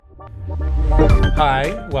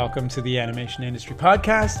Hi, welcome to the Animation Industry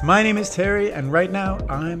Podcast. My name is Terry, and right now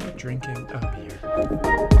I'm drinking a beer.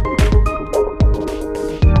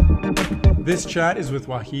 This chat is with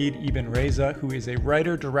Wahid Ibn Reza, who is a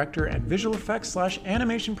writer, director, and visual effects /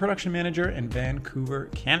 animation production manager in Vancouver,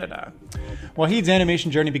 Canada. Wahid's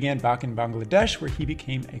animation journey began back in Bangladesh, where he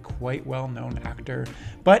became a quite well-known actor,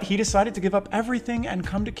 but he decided to give up everything and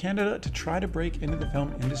come to Canada to try to break into the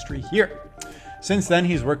film industry here. Since then,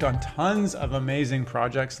 he's worked on tons of amazing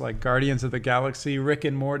projects like Guardians of the Galaxy, Rick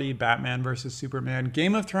and Morty, Batman vs. Superman,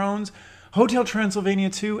 Game of Thrones, Hotel Transylvania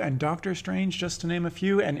 2, and Doctor Strange, just to name a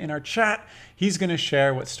few. And in our chat, he's going to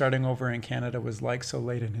share what starting over in Canada was like so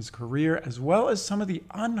late in his career, as well as some of the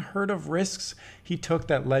unheard of risks he took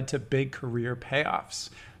that led to big career payoffs.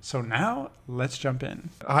 So now, let's jump in.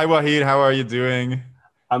 Hi, Wahid. How are you doing?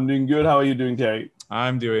 I'm doing good. How are you doing, Terry?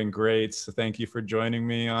 I'm doing great. So thank you for joining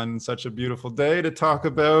me on such a beautiful day to talk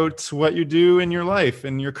about what you do in your life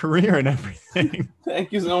and your career and everything.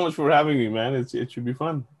 Thank you so much for having me, man. It should be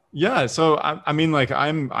fun. Yeah. So I mean, like,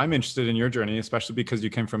 I'm interested in your journey, especially because you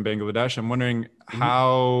came from Bangladesh. I'm wondering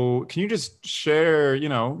how can you just share,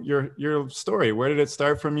 your story? Where did it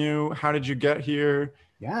start from you? How did you get here?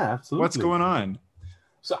 Yeah, absolutely. What's going on?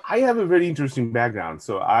 So I have a very interesting background.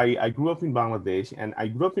 So I grew up in Bangladesh, and I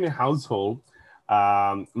grew up in a household.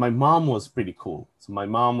 My mom was pretty cool. So my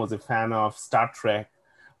mom was a fan of Star Trek.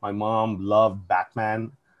 My mom loved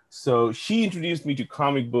Batman. So she introduced me to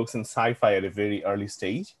comic books and sci-fi at a very early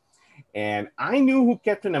stage. And I knew who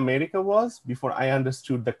Captain America was before I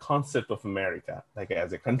understood the concept of America, like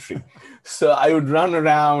as a country. So I would run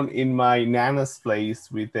around in my nana's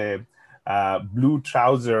place with a blue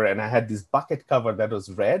trouser, and I had this bucket cover that was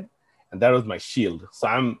red. And that was my shield. So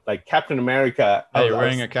I'm like Captain America. Hey, you're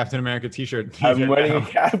wearing a Captain America t-shirt. I'm wearing a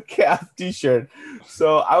Cap t-shirt.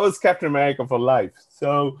 So I was Captain America for life.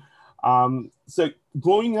 So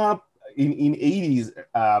growing up in 80s,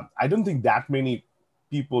 I don't think that many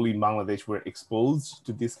people in Bangladesh were exposed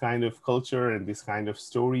to this kind of culture and this kind of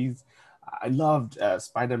stories. I loved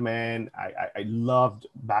Spider-Man. I loved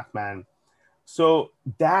Batman. So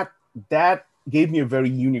that gave me a very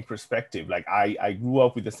unique perspective. Like I grew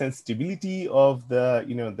up with the sensitivity of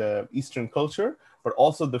the Eastern culture, but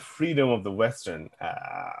also the freedom of the Western.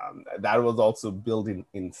 That was also built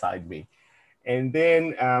inside me. And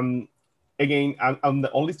then again, I'm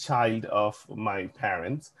the only child of my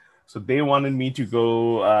parents. So they wanted me to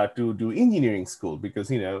go to do engineering school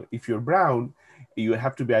because, if you're brown, you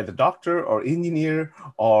have to be either doctor or engineer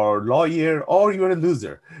or lawyer, or you're a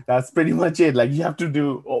loser. That's pretty much it. Like you have to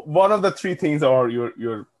do one of the three things, or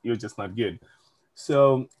you're just not good.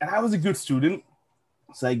 So, and I was a good student.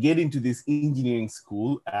 So I get into this engineering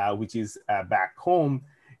school, which is back home.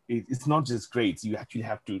 It's not just grades. You actually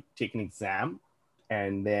have to take an exam,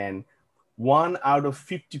 and then 1 out of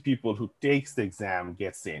 50 people who takes the exam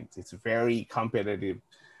gets in. It's a very competitive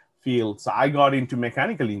field. So I got into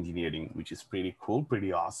mechanical engineering, which is pretty cool,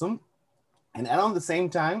 pretty awesome. And around the same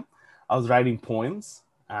time, I was writing poems.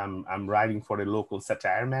 I'm writing for a local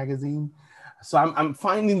satire magazine. So I'm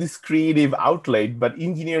finding this creative outlet, but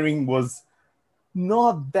engineering was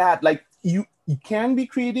not that, like you can be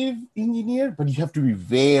creative engineer, but you have to be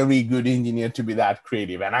very good engineer to be that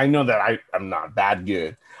creative. And I know that I'm not that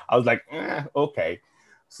good. I was like, okay.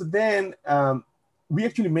 So then we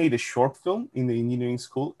actually made a short film in the engineering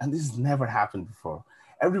school, and this has never happened before.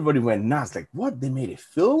 Everybody went nuts, like, what? They made a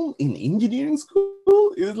film in engineering school?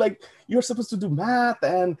 It was like, you're supposed to do math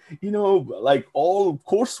and, like all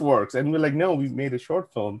coursework. And we're like, no, we made a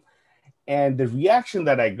short film. And the reaction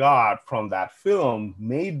that I got from that film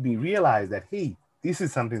made me realize that, hey, this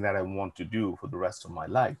is something that I want to do for the rest of my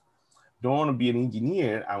life. Don't want to be an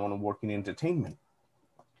engineer. I want to work in entertainment.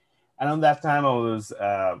 And on that time, I was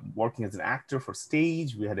working as an actor for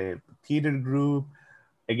stage. We had a theater group,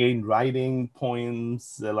 again, writing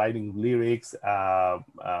poems, writing lyrics,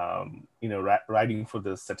 writing for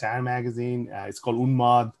the satire magazine. It's called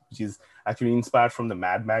Unmad, which is actually inspired from the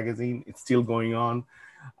Mad magazine. It's still going on.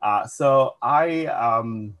 So I,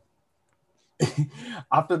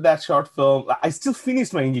 after that short film, I still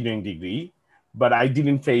finished my engineering degree, but I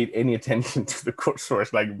didn't pay any attention to the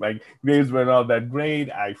coursework. Like my grades were not that great.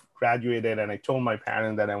 I graduated and I told my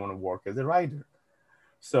parents that I want to work as a writer.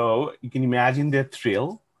 So you can imagine their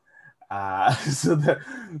thrill. So the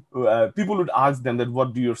people would ask them that,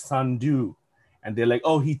 what do your son do? And they're like,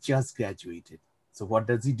 oh, he just graduated. So what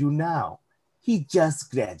does he do now? He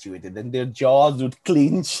just graduated. And their jaws would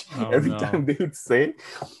clench every time they would say.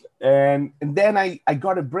 And then I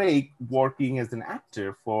got a break working as an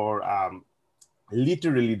actor for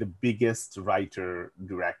literally the biggest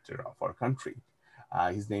writer-director of our country.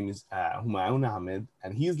 His name is Humayun Ahmed,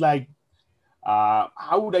 and he's like,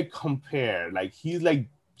 how would I compare? Like he's like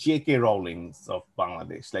J.K. Rowling's of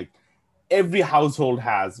Bangladesh. Like every household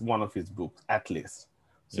has one of his books at least.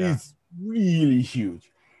 So Yeah. he's really huge.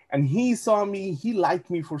 And he saw me, he liked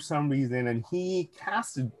me for some reason, and he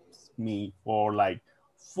casted me for like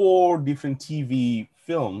 4 different TV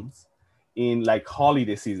films in like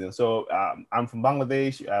holiday season. So I'm from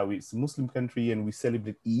Bangladesh. It's a Muslim country, and we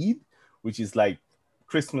celebrate Eid, which is like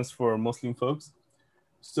Christmas for Muslim folks.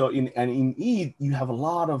 So in Eid, you have a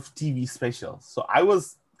lot of TV specials. So I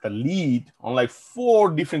was the lead on like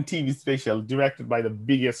 4 different TV specials directed by the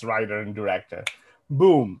biggest writer and director.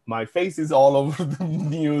 Boom, my face is all over the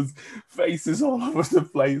news, faces all over the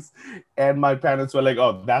place. And my parents were like,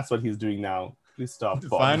 oh, that's what he's doing now. Please stop.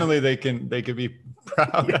 Finally, they can be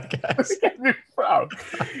proud, I guess. They can be proud.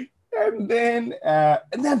 And then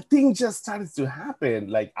things just started to happen.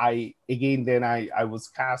 Like I was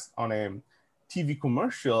cast on a TV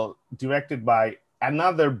commercial directed by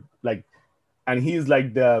another like, and he's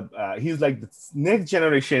like the next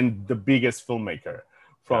generation, the biggest filmmaker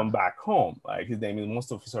from back home. Like his name is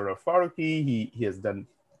Mustafa Sarwar Farooqi. He has done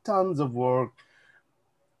tons of work.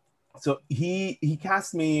 So he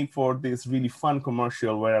cast me for this really fun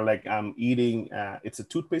commercial where like I'm eating. It's a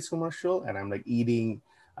toothpaste commercial, and I'm like eating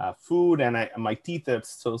food, and my teeth are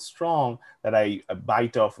so strong that I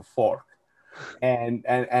bite off a fork. And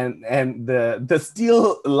the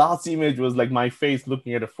still last image was like my face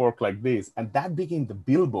looking at a fork like this, and that became the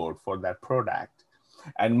billboard for that product,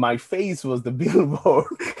 and my face was the billboard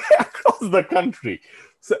across the country.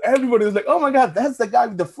 So everybody was like, oh my god, that's the guy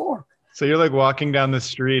with the fork. So you're like walking down the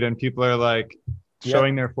street and people are like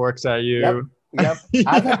showing their forks at you. Yep.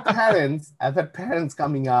 I've had parents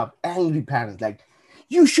coming up, angry parents, like,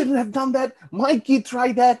 you shouldn't have done that. My kid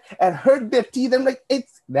tried that and hurt their teeth. I'm like,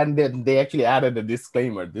 then they actually added a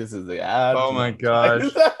disclaimer. This is the ad. Oh my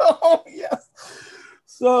gosh. Oh, yes.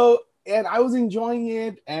 So, and I was enjoying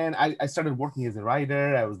it. And I started working as a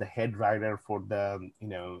writer. I was the head writer for the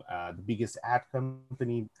biggest ad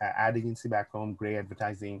company, ad agency back home, Gray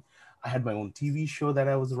Advertising. I had my own TV show that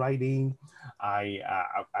I was writing. I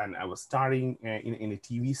was starring in a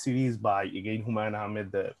TV series by, again, Humayun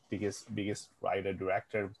Ahmed, the biggest writer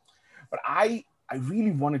director. But I really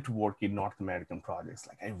wanted to work in North American projects.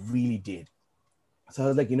 Like I really did. So I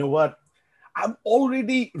was like, you know what? I've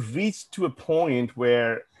already reached to a point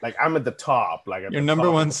where like I'm at the top. Like you're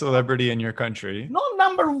number one celebrity in your country. Not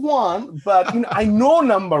number one, but I know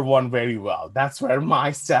number one very well. That's where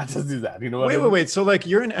my status is at. Wait. So like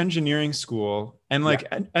you're in engineering school, and like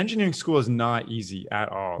engineering school is not easy at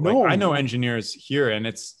all. No. Like I know engineers here, and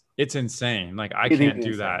it's insane. Like I can't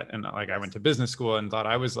do that. And like I went to business school and thought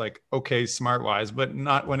I was like, okay, smart wise, but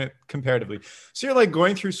not when it comparatively. So you're like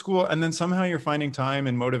going through school, and then somehow you're finding time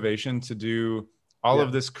and motivation to do all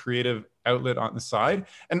of this creative outlet on the side.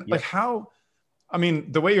 And like how, I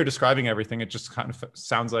mean, the way you're describing everything, it just kind of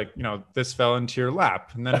sounds like, this fell into your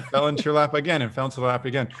lap, and then it fell into your lap again and fell into the lap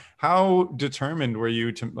again. How determined were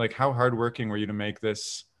you to, like, how hardworking were you to make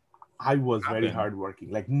this? I was very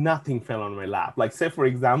hardworking. Like nothing fell on my lap. Like say, for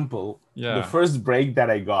example, the Yeah. first break that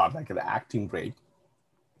I got, like the acting break.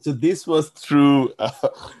 So this was through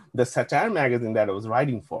the satire magazine that I was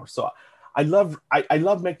writing for. So I love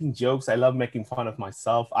making jokes. I love making fun of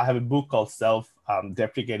myself. I have a book called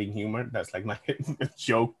Self-Deprecating Humor. That's like my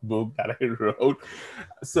joke book that I wrote.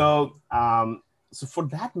 So for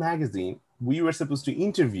that magazine, we were supposed to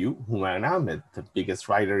interview Humayun Ahmed, the biggest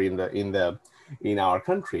writer in our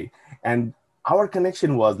country. And our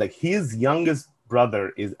connection was like his youngest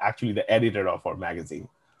brother is actually the editor of our magazine.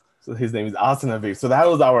 So his name is Asanavi. So that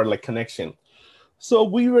was our like connection. So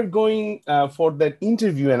we were going for that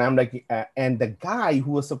interview, and I'm like, and the guy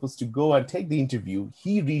who was supposed to go and take the interview,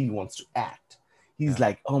 he really wants to act. He's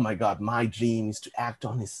like, oh my God, my dream is to act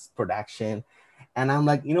on his production. And I'm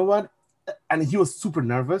like, you know what? And he was super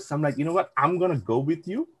nervous. I'm like, you know what? I'm going to go with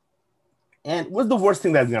you. And what's the worst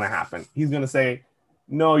thing that's going to happen? He's going to say,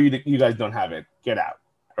 no, you guys don't have it. Get out.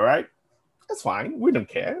 All right? That's fine. We don't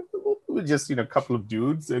care. We're just, a couple of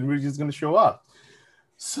dudes, and we're just going to show up.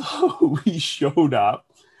 So we showed up,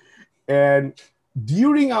 and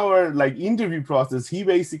during our like interview process, he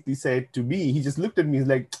basically said to me, he just looked at me, he's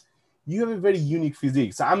like, you have a very unique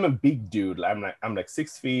physique. So I'm a big dude. I'm like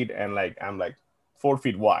 6 feet, and like I'm like 4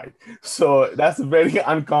 feet wide. So that's a very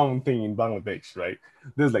uncommon thing in Bangladesh, right?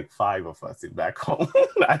 There's like 5 of us in back home.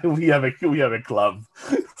 we have a club.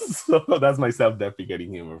 So that's my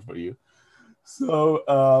self-deprecating humor for you.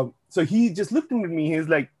 So so he just looked at me. He's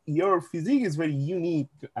like, your physique is very unique.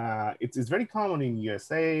 It's very common in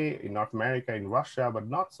USA, in North America, in Russia, but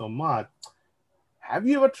not so much. have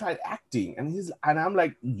you ever tried acting? And I'm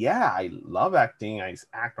like, yeah, I love acting. I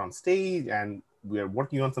act on stage, and we're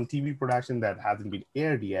working on some TV production that hasn't been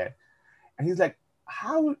aired yet. And he's like,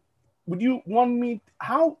 how would you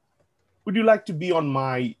like to be on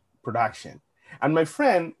my production? And my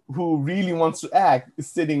friend who really wants to act is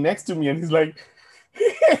sitting next to me, and he's like,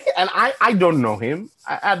 and I don't know him.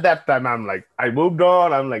 At that time, I'm like, I moved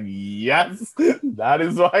on. I'm like, yes, that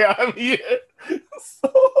is why I'm here.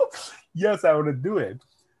 So yes, I want to do it.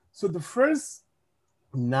 So the first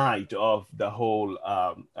night of the whole,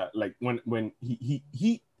 like when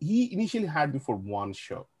he initially had me for one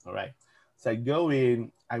show. All right. So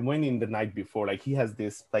I went in the night before. Like, he has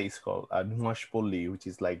this place called Nuashpolli, which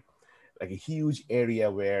is like a huge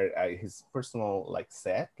area where his personal like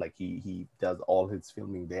set, like he does all his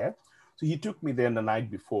filming there. So he took me there the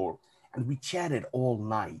night before, and we chatted all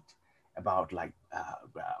night about like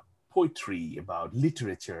poetry, about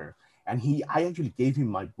literature. And I actually gave him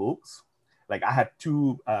my books. Like, I had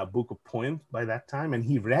two book of poems by that time, and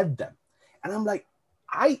he read them. And I'm like,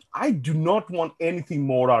 I do not want anything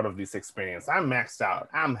more out of this experience. I'm maxed out.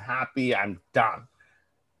 I'm happy. I'm done.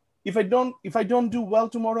 If I don't do well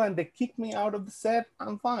tomorrow and they kick me out of the set,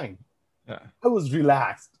 I'm fine. Yeah. I was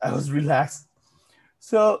relaxed.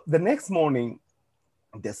 So the next morning,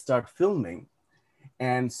 they start filming.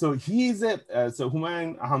 And so so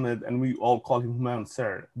Humayun Ahmed, and we all call him Humayun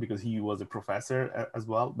Sir because he was a professor as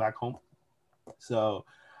well back home. So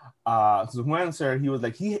Humayun Sir, he was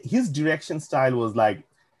like, his direction style was like,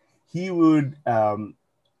 he would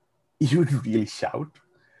really shout.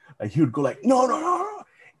 Like, he would go like, no.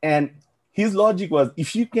 And his logic was,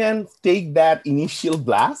 if you can take that initial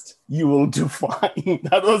blast, you will do fine.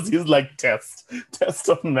 That was his like test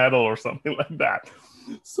of metal or something like that.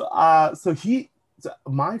 So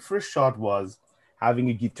my first shot was having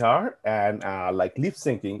a guitar and like lip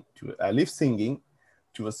singing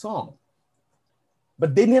to a song.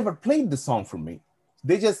 But they never played the song for me.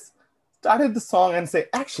 They just started the song and say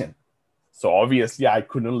action. So obviously I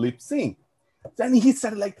couldn't lip sync. Then he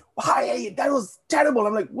started like, "Why? That was terrible."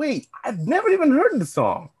 I'm like, "Wait, I've never even heard the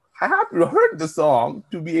song. I have to heard the song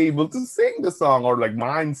to be able to sing the song or like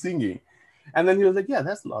mind singing." And then he was like, "Yeah,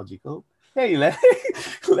 that's logical. Hey, let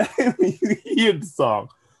me hear the song."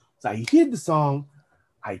 So I heard the song,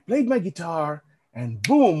 I played my guitar, and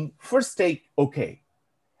boom, first take, okay.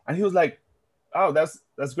 And he was like, "Oh, that's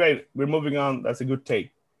great. We're moving on. That's a good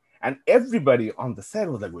take." And everybody on the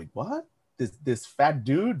set was like, "Wait, what? This fat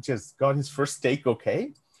dude just got his first take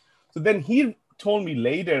okay?" So then he told me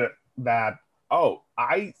later that, "Oh,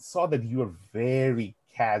 I saw that you were very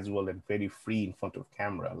casual and very free in front of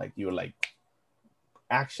camera. Like, you're like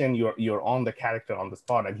action, you're on the character on the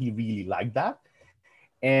spot." And he really liked that.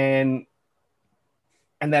 And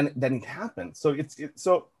then it happened. So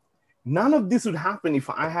so none of this would happen if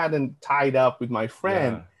I hadn't tied up with my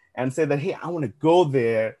friend and said that, "Hey, I want to go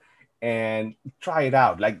there and try it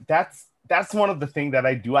out." Like, that's one of the things that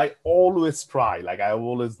I do. I always try. Like, I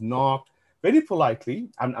always knock very politely.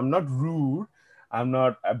 I'm not rude. I'm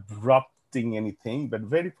not abrupting anything, but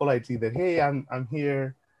very politely that, "Hey, I'm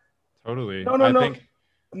here." Totally. No.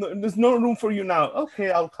 No, there's no room for you now. Okay,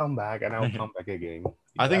 I'll come back, and I'll come back again.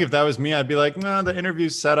 I think if that was me, I'd be like, "No, the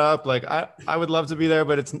interview's set up. Like, I would love to be there,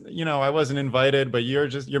 but it's, I wasn't invited." But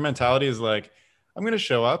your mentality is like, "I'm going to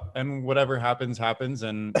show up, and whatever happens,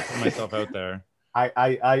 and put myself out there."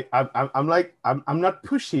 I'm like, I'm not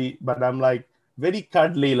pushy, but I'm like very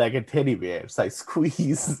cuddly, like a teddy bear. So I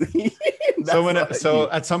squeeze. So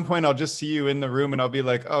at some point I'll just see you in the room and I'll be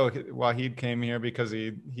like, "Oh, Waheed came here because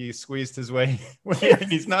he squeezed his way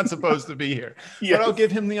and he's not supposed to be here." Yes. But I'll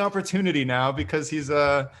give him the opportunity now because he's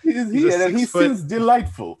here and he seems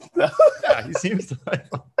delightful. Yeah, he seems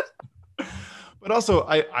delightful. But also,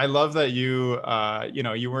 I love that you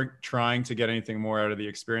weren't trying to get anything more out of the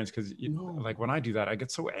experience, because like when I do that, I get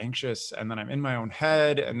so anxious and then I'm in my own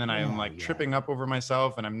head and then I'm like tripping up over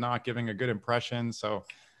myself and I'm not giving a good impression. So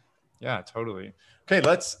yeah, totally. Okay,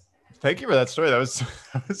 thank you for that story. That was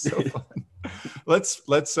so fun. Let's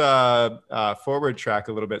forward track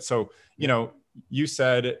a little bit. So, you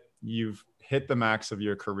said you've hit the max of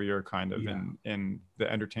your career kind of in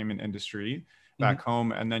the entertainment industry back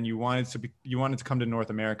home, and then you wanted to come to North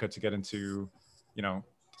America to get into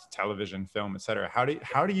television, film, etc.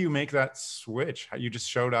 How do you make that switch? How you just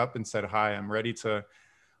showed up and said, "Hi, I'm ready to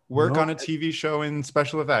work on a TV show in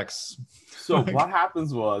special effects"? So what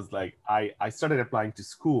happens was, like, I started applying to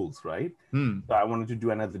schools, right? So I wanted to do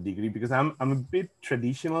another degree because I'm a bit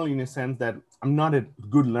traditional in a sense that I'm not a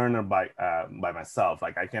good learner by myself.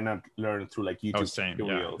 Like, I cannot learn through like YouTube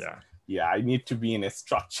tutorials. Yeah, I need to be in a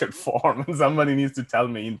structured form and somebody needs to tell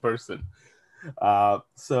me in person.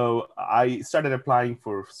 So I started applying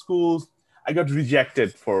for schools. I got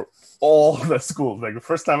rejected for all the schools. Like the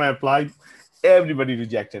first time I applied, everybody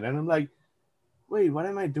rejected. And I'm like, wait, what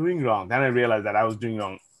am I doing wrong? Then I realized that I was doing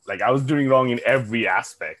wrong. Like I was doing wrong in every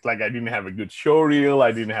aspect. Like I didn't have a good show reel.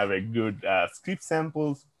 I didn't have a good script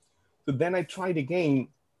samples. So then I tried again,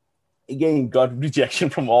 got rejection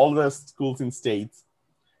from all the schools in States.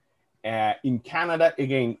 In Canada,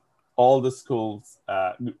 again, all the schools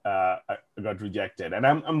got rejected. And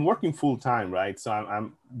I'm working full time, right? So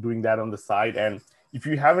I'm doing that on the side. And if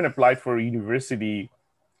you haven't applied for a university,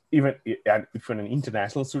 even if you're an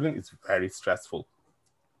international student, it's very stressful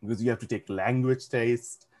because you have to take language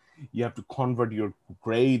tests. You have to convert your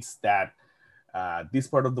grades that this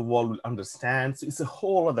part of the world will understand. So it's a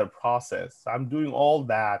whole other process. So I'm doing all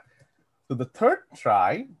that. So the third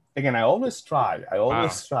try, again, I always try.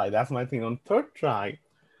 Try. That's my thing. On third try,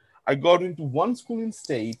 I got into one school in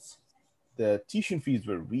States. The tuition fees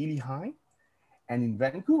were really high. And in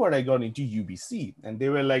Vancouver, I got into UBC. And they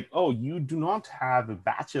were like, oh, you do not have a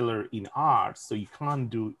bachelor in arts, so you can't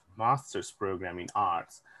do master's program in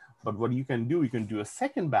arts. But what you can do a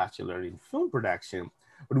second bachelor in film production,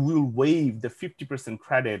 but we'll waive the 50%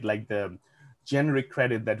 credit, like the generic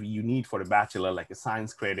credit that you need for a bachelor, like a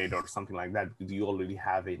science credit or something like that, because you already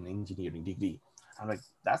have an engineering degree. I'm like,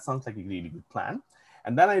 that sounds like a really good plan.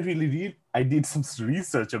 And then I did some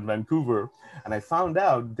research on Vancouver, and I found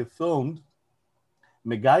out they filmed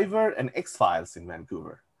MacGyver and X-Files in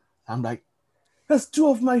Vancouver. I'm like, that's two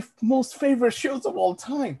of my most favorite shows of all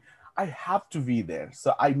time. I have to be there.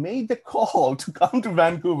 So I made the call to come to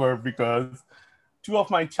Vancouver because two of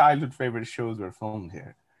my childhood favorite shows were filmed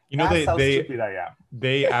here. You know, That's how stupid I am.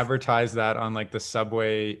 They advertise that on like the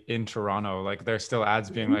subway in Toronto. Like there's still ads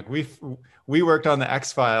being like, we worked on the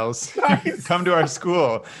X-Files. Nice. Come to our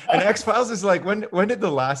school. And X-Files is like, when did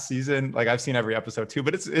the last season? Like I've seen every episode too,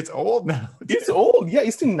 but it's old now. It's old. Yeah,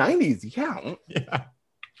 it's in the 90s. Yeah. Yeah.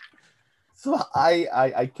 So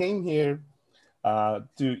I came here to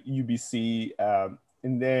UBC,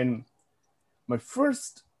 and then my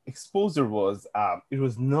first exposure was it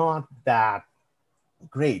was not that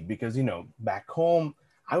great because, you know, back home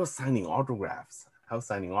I was signing autographs.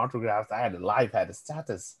 I had a life, had a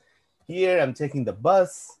status. Here I'm taking the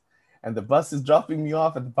bus, and the bus is dropping me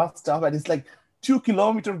off at the bus stop, and it's like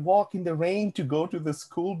 2-kilometer walk in the rain to go to the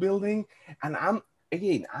school building. And I'm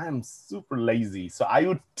super lazy. So I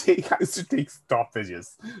used to take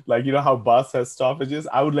stoppages. Like, you know how bus has stoppages?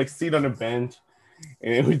 I would like sit on a bench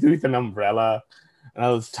and with an umbrella, and I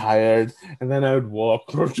was tired. And then I would walk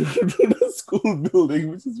to the school building,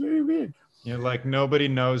 which is very weird. You're like, nobody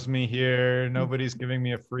knows me here. Nobody's giving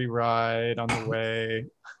me a free ride on the way.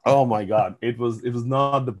 Oh my God. It was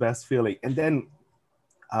not the best feeling. And then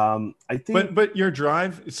I think, but your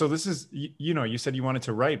drive. So this is, you know, you said you wanted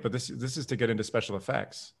to write, but this is to get into special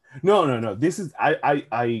effects. No. This is,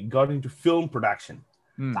 I got into film production.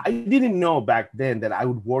 I didn't know back then that I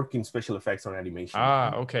would work in special effects or animation.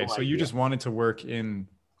 Okay. So you just wanted to work in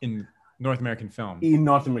North American film. In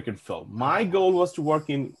North American film. My goal was to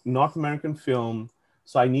work in North American film.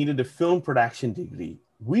 So I needed a film production degree.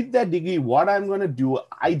 With that degree, what I'm going to do,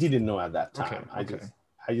 I didn't know at that time. Okay.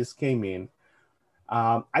 I just came in.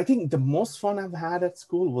 I think the most fun I've had at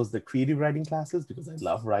school was the creative writing classes because I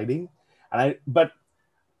love writing. But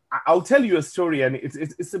I'll tell you a story, and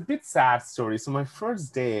it's a bit sad story. So my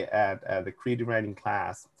first day at the creative writing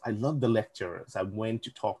class, I loved the lecturers. I went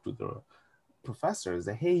to talk to the professors.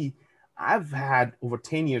 Hey, I've had over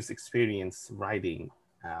 10 years experience writing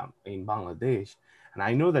in Bangladesh. And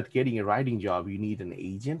I know that getting a writing job, you need an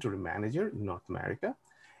agent or a manager in North America.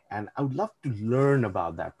 And I would love to learn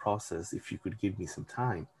about that process if you could give me some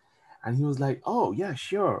time. And he was like, oh, yeah,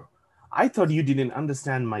 sure. I thought you didn't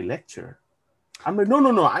understand my lecture. I'm like,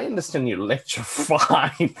 no, I understand your lecture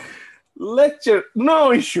fine. Lecture,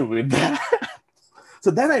 no issue with that. So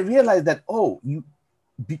then I realized that,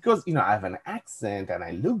 because, you know, I have an accent and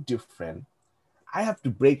I look different, I have to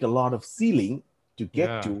break a lot of ceiling to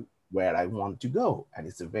get to where I want to go. And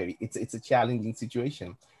it's a challenging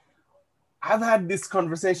situation. I've had this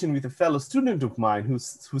conversation with a fellow student of mine who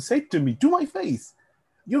said to me, to my face,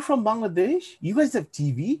 you're from Bangladesh? You guys have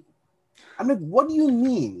TV? I'm like, what do you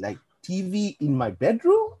mean? Like TV in my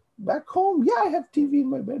bedroom back home? Yeah, I have TV in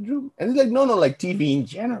my bedroom. And he's like, no, like TV in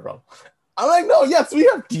general. I'm like, no, yes, we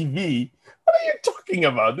have TV. What are you talking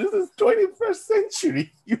about? This is 21st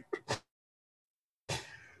century.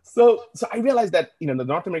 So I realized that, you know, the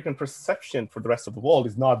North American perception for the rest of the world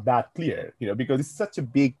is not that clear, you know, because it's such a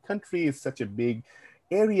big country, it's such a big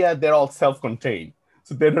area, they're all self-contained.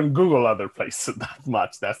 So they don't Google other places that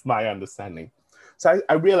much. That's my understanding. So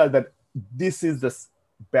I realized that this is the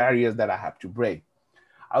barriers that I have to break.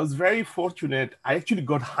 I was very fortunate. I actually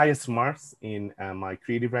got highest marks in my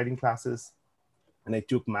creative writing classes, and I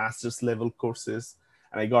took master's level courses,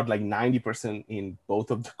 and I got like 90% in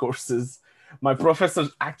both of the courses. My professors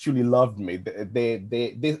actually loved me.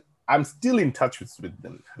 I'm still in touch with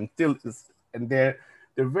them. And they're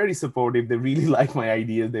very supportive. They really like my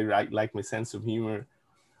ideas. They like my sense of humor.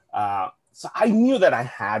 So I knew that I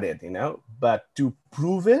had it, but to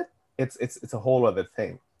prove it, it's a whole other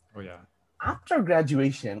thing. Oh yeah. After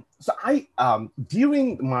graduation, so I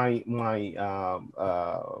during my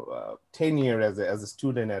tenure as a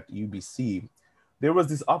student at UBC, there was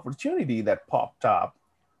this opportunity that popped up.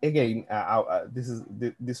 Again,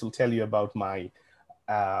 this will tell you about my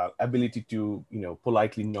ability to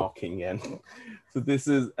politely knocking, and so this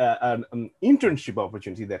is an internship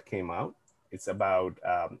opportunity that came out. It's about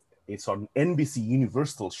it's on NBC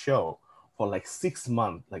Universal show for like 6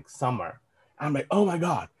 months, like summer. I'm like, oh my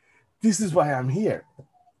God, this is why I'm here.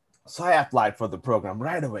 So I applied for the program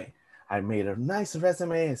right away. I made a nice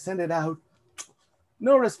resume, sent it out.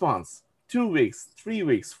 No response. 2 weeks, 3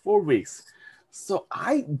 weeks, 4 weeks. So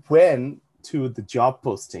I went to the job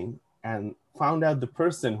posting and found out the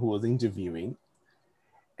person who was interviewing.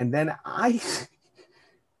 And then I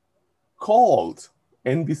called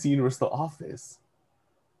NBC Universal office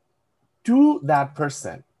to that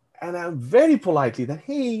person. And I'm very politely that,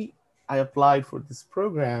 hey, I applied for this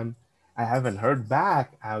program. I haven't heard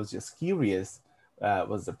back. I was just curious,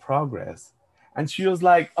 was the progress? And she was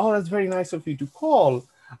like, oh, that's very nice of you to call.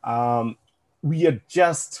 We are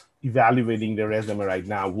just evaluating the resume right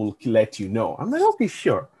now. We'll let you know. I'm like, okay,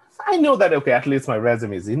 sure. I know that, okay, at least my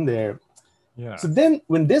resume is in there. Yeah. So then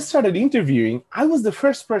when they started interviewing, I was the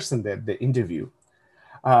first person that they interviewed.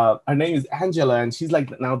 Her name is Angela, and she's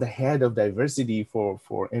like now the head of diversity for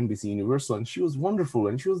NBC Universal. And she was wonderful.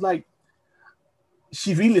 And she was like,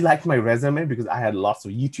 she really liked my resume because I had lots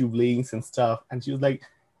of YouTube links and stuff. And she was like,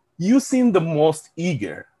 you seem the most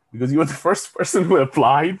eager because you were the first person who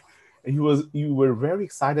applied. And you were very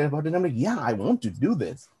excited about it. I'm like, yeah, I want to do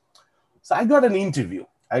this. So I got an interview.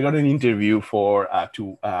 For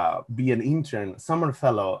to be an intern, summer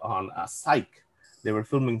fellow on Psych. They were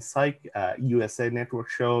filming Psych, USA Network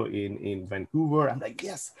show in Vancouver. I'm like,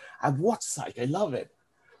 yes, I've watched Psych. I love it.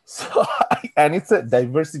 So, and it's a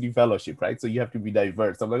diversity fellowship, right? So you have to be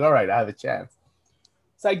diverse. I'm like, all right, I have a chance.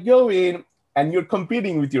 So I go in, and you're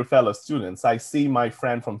competing with your fellow students. I see my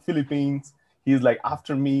friend from Philippines. He's like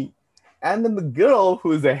after me. And then the girl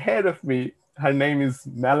who is ahead of me, her name is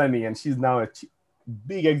Melanie, and she's now a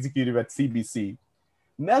big executive at CBC.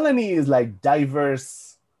 Melanie is like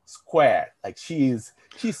diverse square. Like she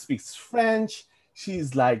speaks French.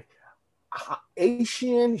 She's like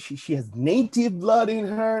Asian. She has native blood in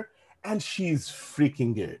her, and she's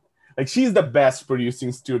freaking good. Like she's the best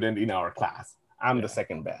producing student in our class. I'm the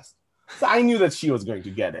second best. So I knew that she was going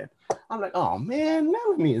to get it. I'm like, oh man,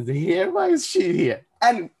 Melanie is here. Why is she here?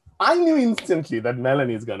 And I knew instantly that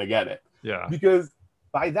Melanie is going to get it. Yeah. Because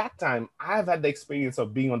by that time, I've had the experience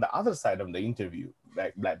of being on the other side of the interview.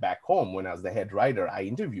 Back home, when I was the head writer, I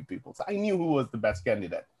interviewed people. So I knew who was the best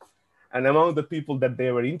candidate. And among the people that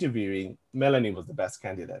they were interviewing, Melanie was the best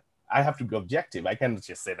candidate. I have to be objective. I can't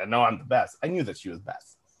just say that, no, I'm the best. I knew that she was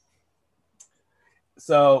best.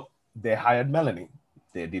 So they hired Melanie.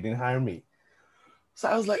 They didn't hire me. So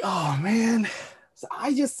I was like, oh, man. So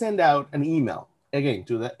I just sent out an email, again,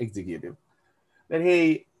 to the executive that,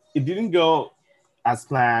 hey, it didn't go as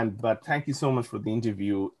planned, but thank you so much for the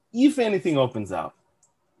interview. If anything opens up,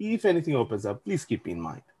 please keep in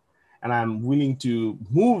mind. And I'm willing to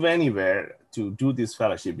move anywhere to do this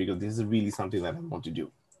fellowship because this is really something that I want to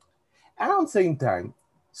do. Around the same time,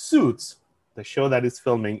 Suits, the show that is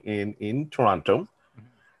filming in Toronto,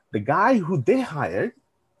 the guy who they hired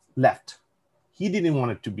left. He didn't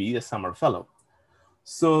want it to be a summer fellow.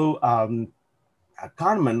 So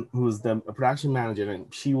Carmen, who's the production manager,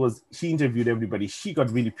 and she interviewed everybody. She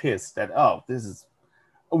got really pissed that, oh,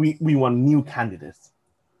 we want new candidates.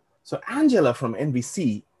 So Angela from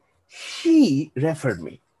NBC, she referred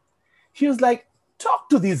me. She was like, talk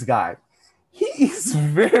to this guy. He is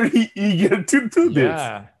very eager to do this.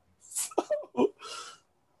 Yeah. So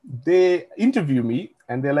they interview me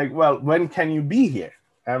and they're like, well, when can you be here?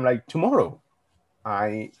 And I'm like, tomorrow.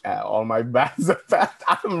 All my bags are packed.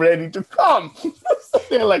 I'm ready to come. So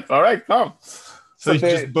they're like, all right, come. So you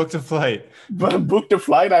just booked a flight. Booked a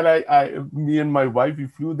flight, and me and my wife, we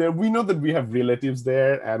flew there. We know that we have relatives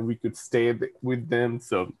there, and we could stay with them,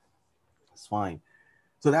 so it's fine.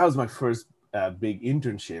 So that was my first big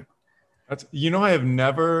internship. I have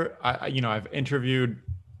never. I've interviewed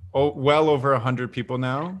well over 100 people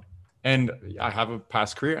now, And I have a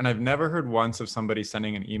past career, and I've never heard once of somebody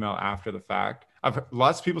sending an email after the fact. I've heard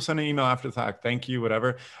lots of people sending an email after the fact, thank you,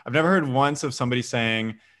 whatever. I've never heard once of somebody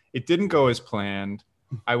saying it didn't go as planned.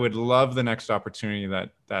 I would love the next opportunity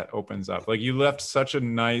that opens up. Like, you left such a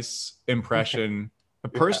nice impression, a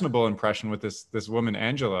personable impression with this woman,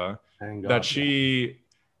 Angela, Thank that God, she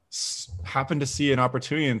happened to see an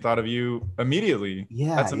opportunity and thought of you immediately.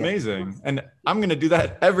 Yeah, That's yeah. amazing. And I'm going to do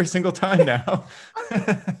that every single time now.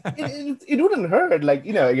 It wouldn't hurt. Like,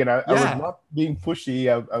 I Yeah. was not being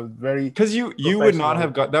pushy. I was very, Because you would not professional.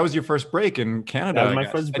 have got, that was your first break in Canada, That was I my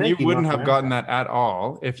guess. first And break you in wouldn't North have gotten that at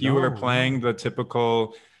all if you were No, playing the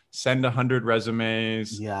typical send 100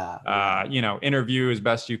 resumes, yeah. interview as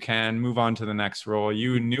best you can, move on to the next role.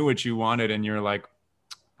 You knew what you wanted, and you're like,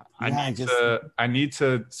 I need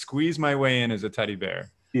to squeeze my way in as a teddy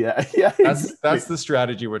bear. Yeah. That's the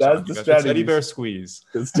strategy we're That's talking the about. strategy. The teddy bear squeeze.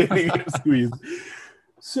 It's taking a squeeze.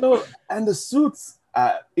 So, and the Suits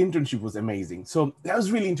internship was amazing. So that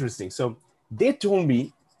was really interesting. So they told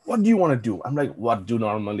me, what do you want to do? I'm like, what do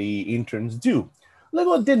normally interns do? Like,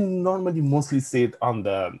 well, they normally mostly sit on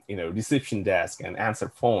the reception desk and answer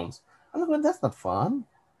phones. I'm like, well, that's not fun.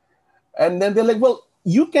 And then they're like, well,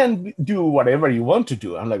 you can do whatever you want to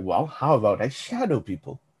do. I'm like, well, how about I shadow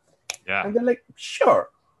people? Yeah. And they're like, sure.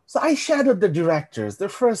 So I shadowed the directors, the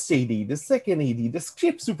first AD, the second AD, the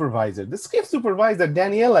script supervisor. The script supervisor,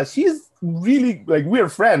 Daniela, she's really, like, we're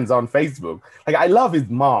friends on Facebook. Like, I love his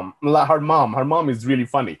mom, her mom. Her mom is really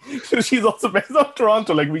funny. She's also based on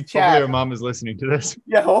Toronto. Like, we chat. Hopefully your mom is listening to this.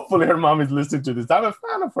 Yeah, hopefully her mom is listening to this. I'm a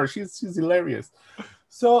fan of her. She's hilarious.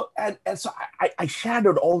 So, and so I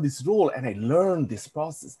shadowed all this role and I learned this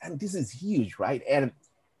process. And this is huge, right? And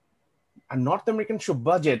a North American show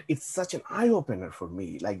budget, it's such an eye-opener for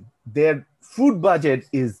me. Like, their food budget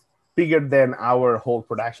is bigger than our whole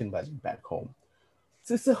production budget back home.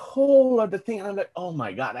 So it's a whole other thing. And I'm like, oh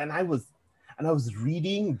my God. And I was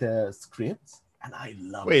reading the scripts and I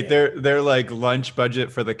love it. Wait, their like lunch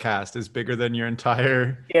budget for the cast is bigger than your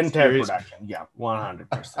entire series? Production. Yeah,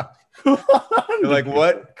 100%. You're like,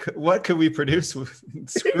 what could we produce?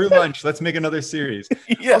 Screw lunch. Let's make another series.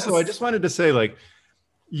 Yes. Also, I just wanted to say, like,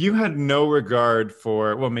 you had no regard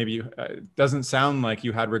for, well, maybe it doesn't sound like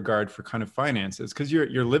you had regard for kind of finances, because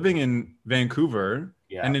you're living in Vancouver,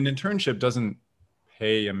 and an internship doesn't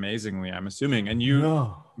pay amazingly, I'm assuming. And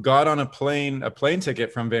you got on a plane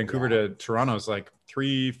ticket from Vancouver to Toronto is like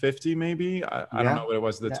 $350 maybe. I don't know what it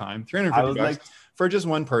was at the time. $350 for just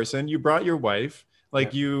one person. You brought your wife.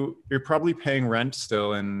 Like, you're probably paying rent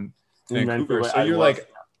still in Vancouver. So you're like,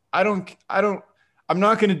 I'm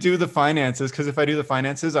not going to do the finances, because if I do the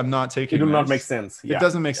finances, I'm not taking it. It will not make sense. It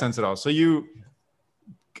doesn't make sense at all. So you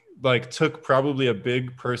like took probably a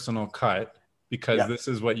big personal cut because this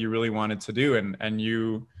is what you really wanted to do. And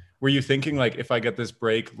were you thinking, like, if I get this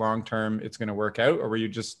break long term, it's going to work out? Or were you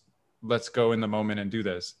just, let's go in the moment and do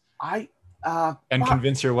this? And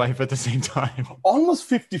convince your wife at the same time? Almost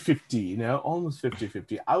 50-50, almost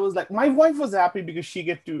 50-50. I was like, my wife was happy because she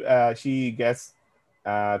gets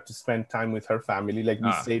to spend time with her family. Like,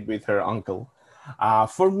 we stayed with her uncle.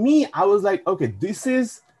 For me, I was like, okay, this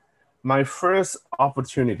is my first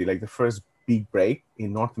opportunity, like the first big break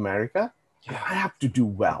in North America. I have to do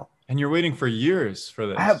well. And you're waiting for years for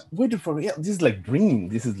this. I have waited for this is like dream.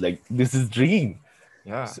 This is dream.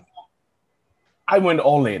 Yeah. So I went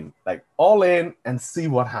all in and see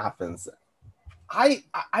what happens. I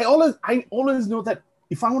always know that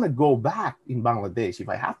if I want to go back in Bangladesh, if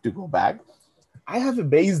I have to go back, I have a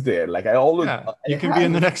base there. Like, I always you can be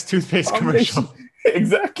in the next toothpaste commercial.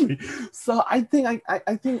 Exactly. So I think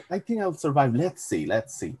I'll survive. Let's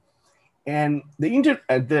see. And the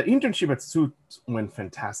internship at Suits went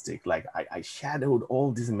fantastic. Like, I shadowed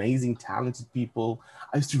all these amazing, talented people.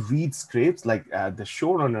 I used to read scripts. Like, the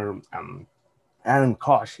showrunner, Aaron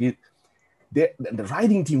Kosh, the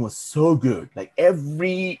writing team was so good. Like,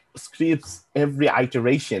 every scripts, every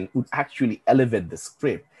iteration would actually elevate the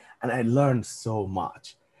script. And I learned so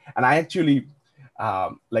much. And I actually,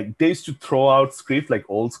 they used to throw out scripts, like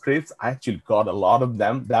old scripts. I actually got a lot of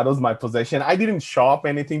them. That was my possession. I didn't shop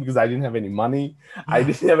anything because I didn't have any money. I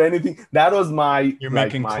didn't have anything. That was my... You're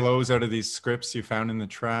making clothes out of these scripts you found in the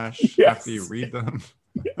trash after you read them.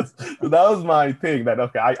 Yes. So that was my thing, that,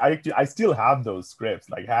 okay, I still have those scripts.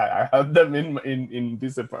 Like, I have them in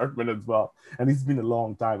this apartment as well. And it's been a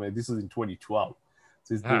long time. And this was in 2012.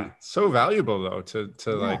 So valuable though to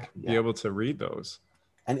be able to read those.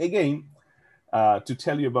 And again, to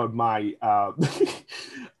tell you about my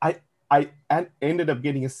I ended up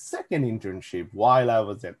getting a second internship while I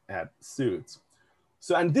was at Suits.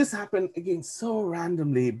 So, and this happened again so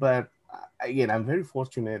randomly, but again, I'm very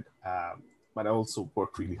fortunate, but I also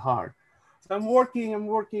work really hard. So I'm working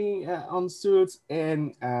on Suits,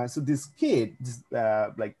 and so this kid, this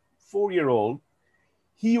like 4-year-old,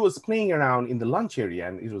 he was playing around in the lunch area,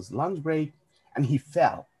 and it was lunch break, and he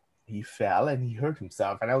fell. He fell and he hurt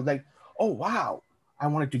himself, and I was like, oh wow! I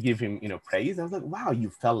wanted to give him, praise. I was like, wow, you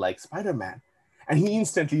fell like Spider-Man. And he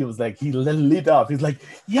instantly was like, he lit up. He's like,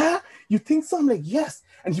 yeah, you think so? I'm like, yes.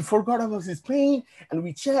 And he forgot about his pain. And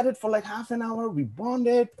we chatted for like half an hour. We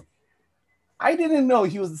bonded. I didn't know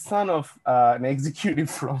he was the son of an executive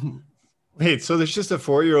from. Wait, so there's just a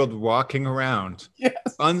 4-year-old walking around, Yes.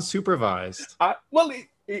 unsupervised. Well,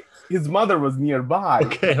 his mother was nearby.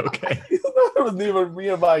 Okay. His mother was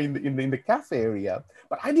nearby in the cafe area.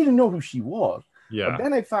 But I didn't know who she was. Yeah. But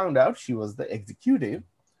then I found out she was the executive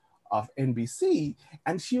of NBC,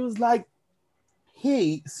 and she was like,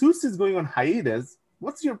 hey, Suits is going on hiatus.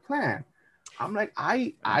 What's your plan? I'm like,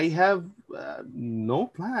 I have no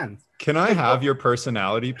plans. Can I have your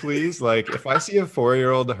personality, please? Like, if I see a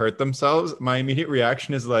 4-year-old hurt themselves, my immediate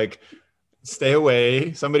reaction is like, stay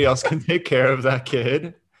away. Somebody else can take care of that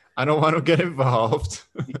kid. I don't want to get involved.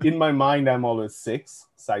 In my mind, I'm always 6.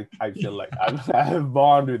 So I feel like I have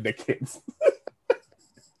bond with the kids.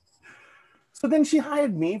 So then she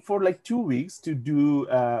hired me for like 2 weeks to do.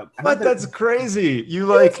 But that's crazy.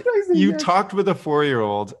 You talked with a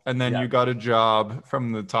 4-year-old, and then you got a job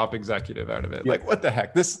from the top executive out of it. Yeah. Like, what the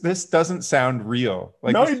heck? This doesn't sound real.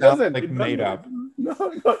 Like, no, it doesn't. Like, made up. No,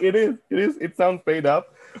 it is. It sounds made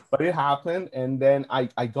up, but it happened. And then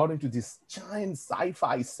I got into this giant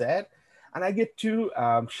sci-fi set, and I get to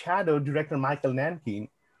shadow director Michael Nankin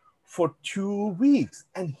for 2 weeks,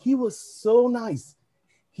 and he was so nice.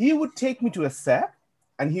 He would take me to a set,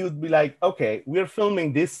 and he would be like, okay, we're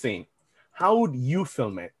filming this scene. How would you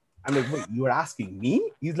film it? I'm like, wait, you are asking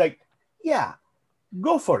me? He's like, yeah,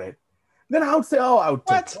 go for it. Then I would say, oh, I would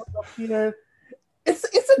take up here. It's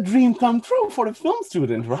a dream come true for a film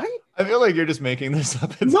student, right? I feel like you're just making this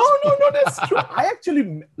up. No, that's true. I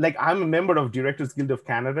actually, I'm a member of Directors Guild of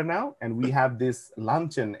Canada now, and we have this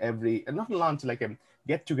luncheon not lunch, like a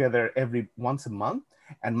get together every once a month.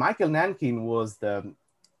 And Michael Nankin was the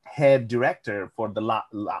head director for the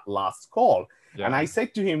last call. Yeah. And I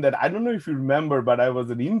said to him that, I don't know if you remember, but I was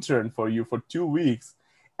an intern for you for 2 weeks,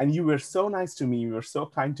 and you were so nice to me. You were so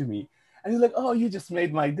kind to me. And he's like, oh, you just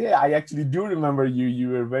made my day. I actually do remember you. You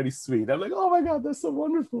were very sweet. I'm like, oh my God, that's so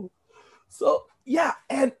wonderful. So yeah,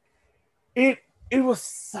 and it was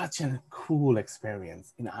such a cool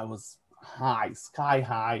experience. I was sky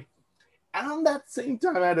high. And on that same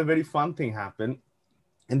time, I had a very fun thing happen.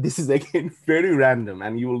 And this is, again, very random,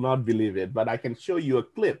 and you will not believe it, but I can show you a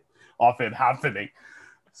clip of it happening.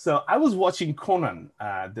 So I was watching Conan,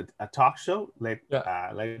 a talk show, late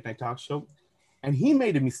night talk show, and he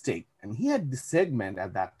made a mistake. And he had this segment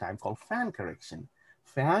at that time called Fan Correction.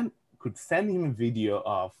 Fan could send him a video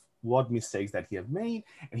of what mistakes that he had made,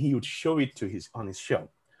 and he would show it on his show.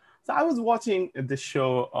 So I was watching the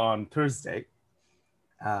show on Thursday,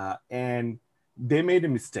 and they made a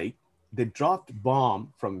mistake. They dropped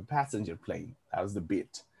bomb from a passenger plane. That was the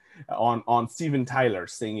bit on Steven Tyler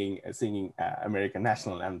singing American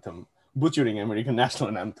National Anthem, butchering American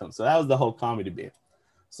National Anthem. So that was the whole comedy bit.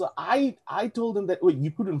 So I told them that, wait,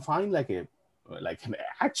 you couldn't find like an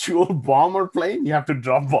actual bomber plane? You have to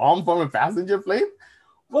drop bomb from a passenger plane?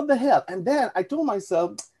 What the hell? And then I told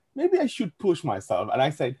myself, maybe I should push myself. And I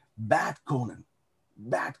said, Bad Conan.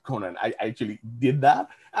 I actually did that.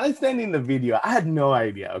 And I sent in the video. I had no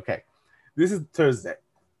idea. Okay. This is Thursday.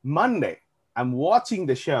 Monday, I'm watching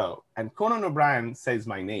the show, and Conan O'Brien says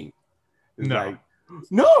my name. He's like,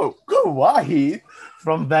 no, go Wahid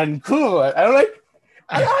from Vancouver. And I'm like,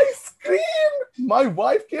 and I screamed. My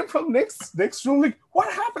wife came from next room, like,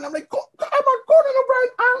 what happened? I'm like, I'm on Conan O'Brien.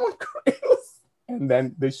 I'm on Conan. And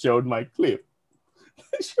then they showed my clip.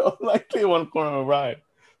 On Conan O'Brien.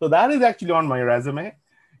 So that is actually on my resume.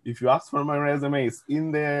 If you ask for my resume, it's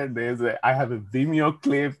in there. I have a Vimeo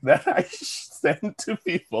clip that I send to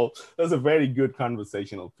people. That's a very good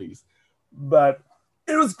conversational piece. But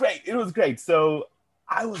it was great. So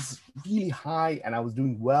I was really high, and I was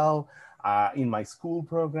doing well in my school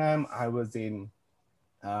program. I was in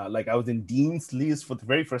Dean's List for the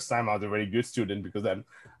very first time. I was a very good student because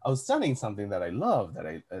I was studying something that I love, that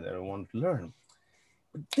I wanted to learn.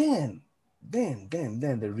 But then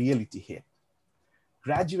the reality hit.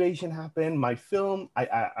 Graduation happened. My film,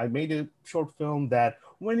 I made a short film that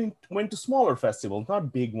went to smaller festivals,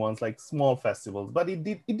 not big ones, like small festivals, but it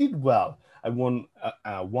did well. I won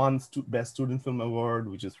one Best Student Film Award,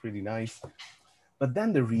 which is pretty nice. But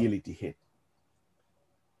then the reality hit.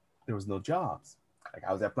 There was no jobs. Like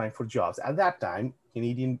I was applying for jobs. At that time,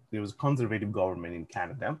 there was a conservative government in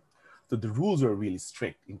Canada. So the rules were really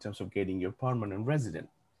strict in terms of getting your permanent resident.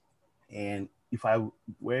 And if I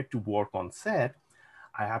were to work on set,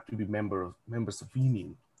 I have to be members of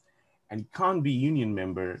union. And you can't be union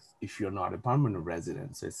member if you're not a permanent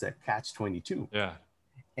resident. So it's a catch-22. Yeah.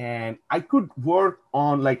 And I could work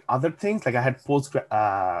on like other things, like I had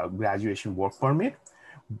post-graduation work permit,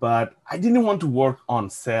 but I didn't want to work on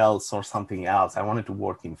sales or something else. I wanted to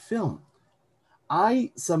work in film.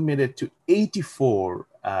 I submitted to 84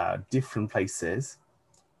 different places,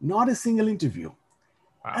 not a single interview.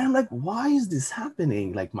 Wow. And I'm like, why is this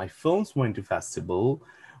happening? Like my films went to festival,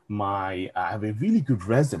 I have a really good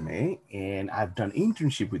resume, and I've done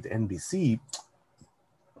internship with NBC.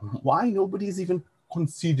 Why nobody's even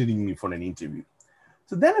considering me for an interview?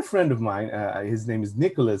 So then a friend of mine, his name is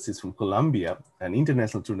Nicholas, he's from Colombia, an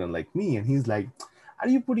international student like me. And he's like, are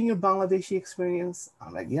you putting your Bangladeshi experience?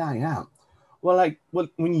 I'm like, yeah, I am. Well,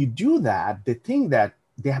 when you do that, they think that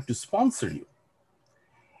they have to sponsor you.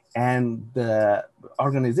 And the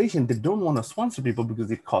organization, they don't want to sponsor people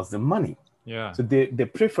because it costs them money. Yeah. So they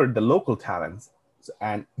prefer the local talents.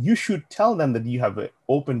 And you should tell them that you have an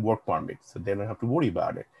open work permit, so they don't have to worry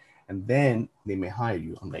about it. And then they may hire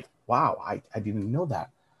you. I'm like, wow, I didn't know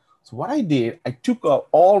that. So what I did, I took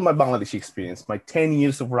all my Bangladeshi experience, my 10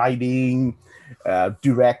 years of writing,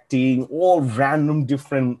 directing, all random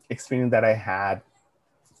different experience that I had,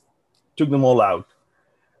 took them all out.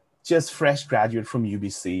 Just fresh graduate from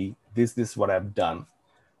UBC. This is what I've done.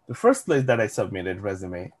 The first place that I submitted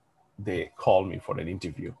resume, they called me for an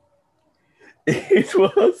interview. It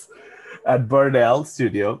was at Birdell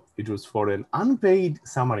Studio. It was for an unpaid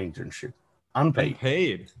summer internship.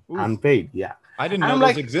 Unpaid, yeah. I didn't know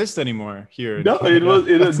those exist anymore here. No, it was.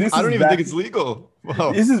 I don't even think it's legal.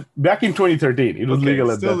 Wow. This is back in 2013. It was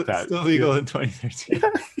legal at that time. Still legal in 2013.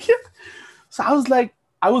 Yeah. So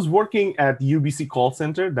I was working at the UBC call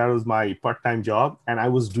center. That was my part-time job. And I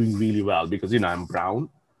was doing really well because, I'm brown.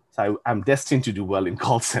 So I'm destined to do well in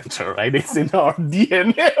call center, right? It's in our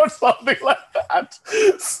DNA or something like that.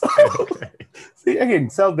 So, see, again,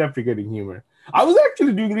 self-deprecating humor. I was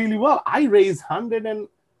actually doing really well. I raised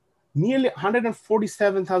nearly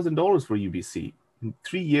 $147,000 for UBC. In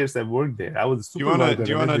 3 years I've worked there. I was super. Do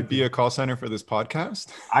you want to be a call center for this podcast?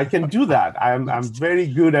 I can do that. I'm very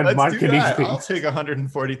good at marketing things. I'll take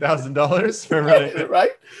 $140,000 for running.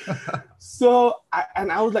 Right? So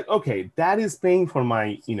I was like, okay, that is paying for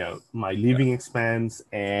my my living expense,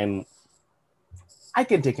 and I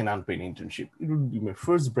can take an unpaid internship. It would be my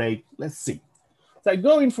first break. Let's see. So I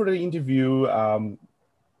go in for the interview.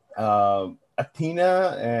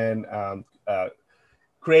 Athena and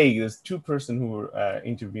Craig, there's two persons who were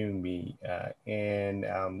interviewing me, and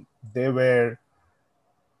they were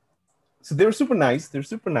super nice. They're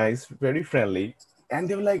super nice, very friendly. And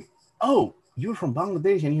they were like, oh, you're from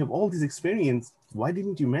Bangladesh and you have all this experience. Why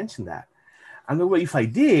didn't you mention that? And they were, if I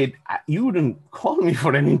did, you wouldn't call me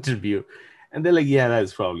for an interview. And they're like, yeah,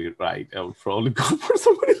 that's probably right. I would probably go for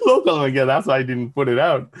somebody local. I'm like, yeah, that's why I didn't put it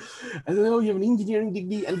out. And they're like, oh, you have an engineering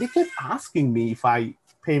degree. And they kept asking me if I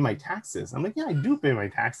pay my taxes. I'm like, yeah, I do pay my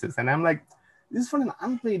taxes. And I'm like, this is for an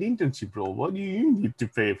unpaid internship, bro. What do you need to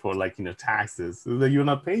pay for, taxes? So that you're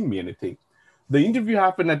not paying me anything. The interview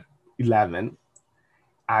happened at 11.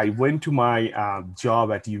 I went to my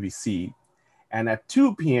job at UBC. And at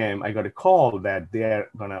 2 p.m., I got a call that they're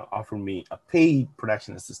going to offer me a paid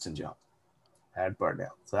production assistant job at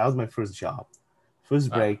Birdell. So that was my first job, first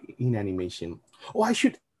break in animation. Oh, I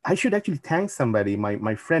should actually thank somebody.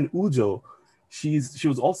 My friend Ujo, she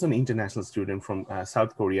was also an international student from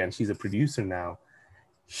South Korea, and she's a producer now.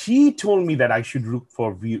 She told me that I should look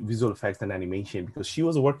for visual effects and animation because she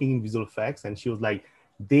was working in visual effects, and she was like,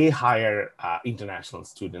 they hire international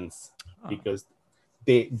students because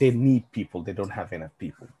they need people. They don't have enough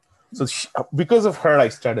people. So because of her, I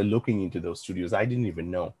started looking into those studios. I didn't even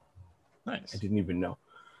know. Nice. I didn't even know.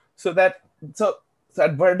 So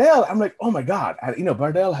at Birdell, I'm like, oh my God.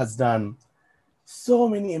 Birdell has done so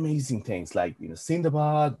many amazing things, like,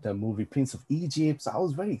 Sindbad, the movie Prince of Egypt. So I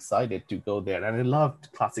was very excited to go there. And I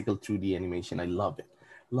loved classical 2D animation. I love it.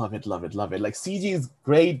 Love it, love it, love it. Like CG is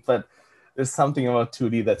great, but there's something about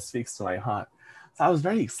 2D that speaks to my heart. So I was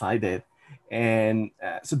very excited. And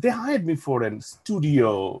so they hired me for a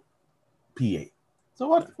studio PA. So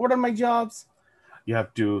what are my jobs? You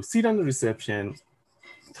have to sit on the reception,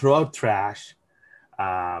 throw out trash,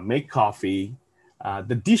 make coffee.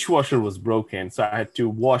 The dishwasher was broken, so I had to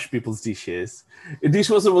wash people's dishes. The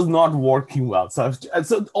dishwasher was not working well. So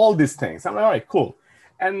all these things. I'm like, all right, cool.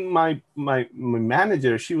 And my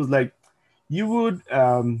manager, she was like, you would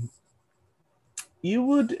it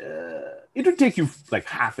would take you like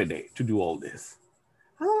half a day to do all this.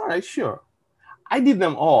 All right, sure. I did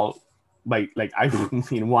them all by like I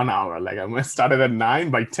in 1 hour. Like I started at 9,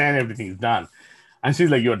 by 10 everything's done. And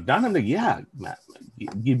she's like, "You're done?" I'm like, "Yeah, man,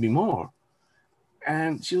 give me more."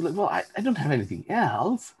 And she was like, "Well, I don't have anything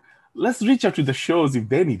else. Let's reach out to the shows if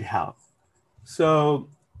they need help." So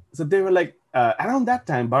they were like, around that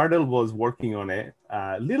time, Bardell was working on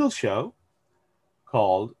a little show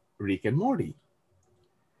called Rick and Morty.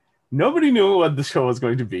 Nobody knew what the show was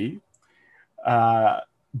going to be,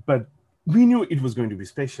 but we knew it was going to be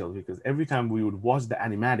special because every time we would watch the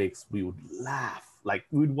animatics, we would laugh. Like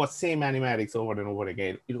we would watch same animatics over and over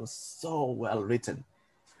again. It was so well written.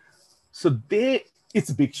 So it's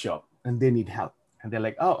a big show and they need help. And they're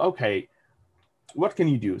like, "Oh, okay, what can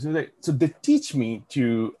you do?" So they teach me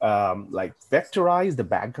to like vectorize the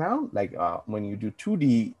background. Like when you do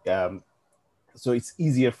 2D, so it's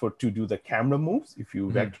easier to do the camera moves if you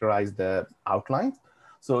vectorize the outlines.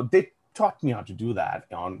 So they taught me how to do that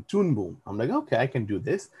on Toon Boom. I'm like, okay, I can do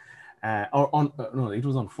this. No, it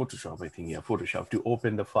was on Photoshop, I think. Yeah, Photoshop, to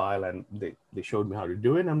open the file, and they showed me how to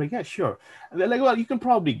do it. And I'm like, yeah, sure. And they're like, well, you can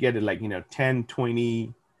probably get it like 10,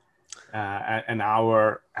 20 an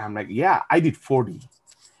hour. I'm like, yeah, I did 40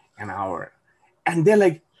 an hour. And they're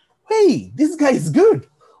like, hey, this guy is good.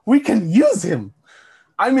 We can use him.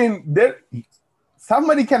 I mean, we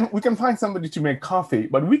can find somebody to make coffee,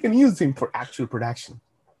 but we can use him for actual production.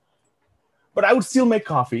 But I would still make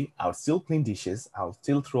coffee. I would still clean dishes. I would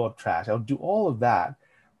still throw out trash. I would do all of that.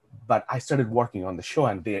 But I started working on the show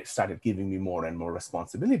and they started giving me more and more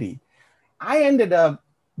responsibility. I ended up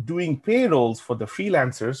doing payrolls for the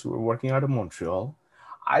freelancers who were working out of Montreal.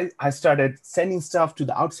 I started sending stuff to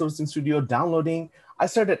the outsourcing studio, downloading. I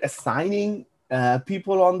started assigning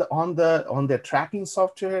people on the tracking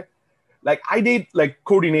software. Like I did like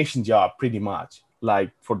coordination job pretty much,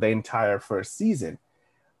 like for the entire first season,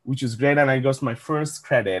 which was great. And I got my first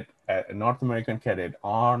credit, a North American credit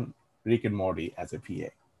on Rick and Morty as a PA,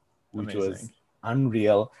 which was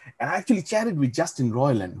unreal. And I actually chatted with Justin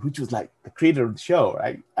Roiland, which was like the creator of the show,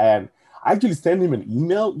 right? And I actually sent him an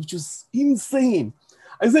email, which was insane.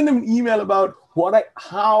 I sent him an email about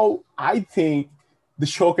how I think the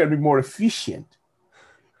show can be more efficient.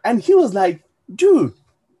 And he was like, dude,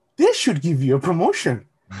 they should give you a promotion.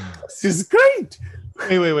 This is great.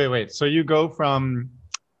 Wait. So you go from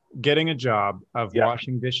getting a job of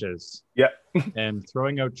washing dishes and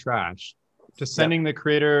throwing out trash to sending the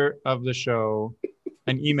creator of the show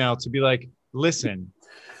an email to be like, listen,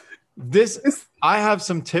 I have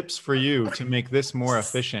some tips for you to make this more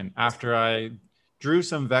efficient after I drew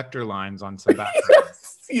some vector lines on some background.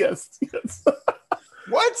 Yes.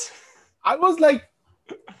 What? I was like,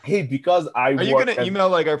 hey, because are you going to email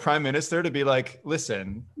like our prime minister to be like,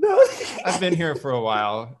 listen, no. I've been here for a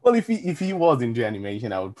while. Well, if he was into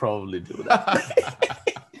animation, I would probably do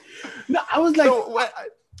that. No, I was like, so what?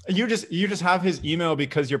 You just have his email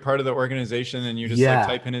because you're part of the organization and you just like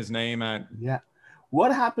type in his name at. Yeah.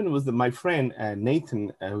 What happened was that my friend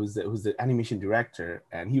Nathan, who's the animation director,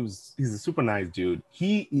 and he's a super nice dude.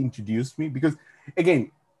 He introduced me because,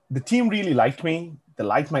 again, the team really liked me. They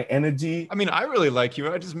liked my energy. I mean, I really like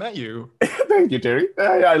you. I just met you. Thank you, Terry.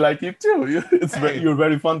 I like you too. You're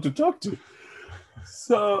very fun to talk to.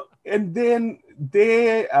 So, and then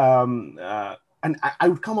they and I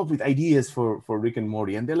would come up with ideas for Rick and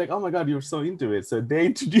Morty, and they're like, "Oh my God, you're so into it!" So they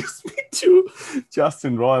introduced me to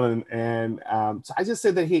Justin Roiland, and so I just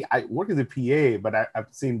said that, "Hey, I work as a PA, but I've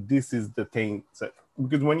seen this is the thing." So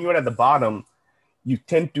because when you're at the bottom, you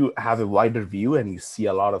tend to have a wider view and you see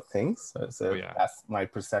a lot of things. So that's my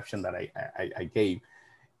perception that I gave,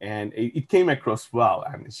 and it came across well.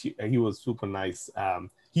 And he was super nice.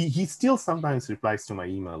 He still sometimes replies to my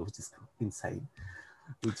email, which is insane.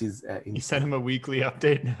 You sent him a weekly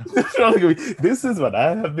update. This is what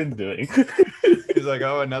I have been doing. He's like,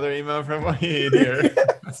 oh, another email from Wahid here.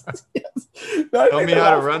 Yes. Tell me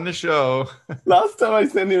how to run the show. Last time I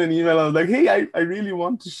sent him an email, I was like, hey, I really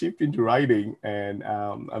want to shift into writing, and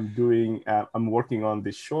I'm working on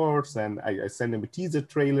the shorts, and I sent him a teaser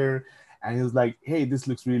trailer, and he was like, hey, this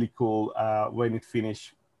looks really cool. When it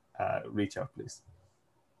finish, reach out, please.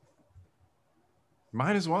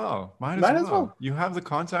 Might as well. You have the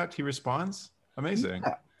contact. He responds. Amazing.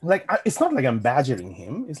 Yeah. Like it's not like I'm badgering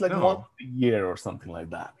him. It's like once a year or something like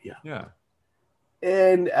that. Yeah.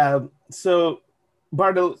 And so,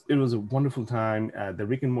 Bardell, it was a wonderful time. The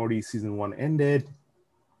Rick and Morty season 1 ended.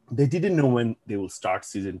 They didn't know when they will start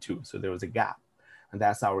season 2, so there was a gap. And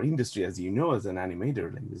that's our industry, as you know, as an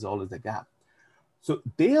animator. Like there's always a gap. So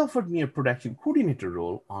they offered me a production coordinator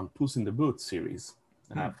role on Puss in the Boots series.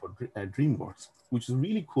 for DreamWorks, which is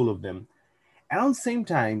really cool of them. Around the same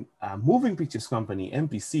time, Moving Pictures Company,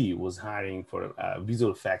 MPC, was hiring for a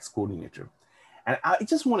visual effects coordinator. And I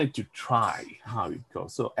just wanted to try how it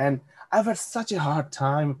goes. So, and I've had such a hard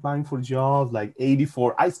time applying for jobs, like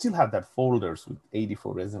 84. I still have that folders with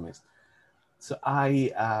 84 resumes. So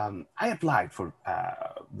I applied for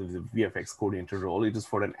the VFX coordinator role. It was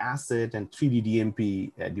for an asset and 3D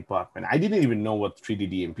DMP department. I didn't even know what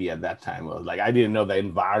 3D DMP at that time was. Like, I didn't know the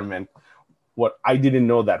environment. I didn't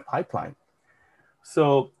know that pipeline.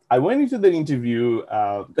 So I went into the interview.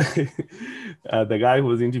 The guy who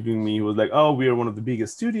was interviewing me was like, "Oh, we are one of the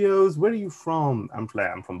biggest studios. Where are you from?" I'm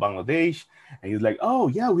from Bangladesh. And he's like, "Oh,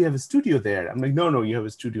 yeah, we have a studio there." I'm like, "No, you have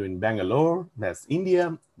a studio in Bangalore. That's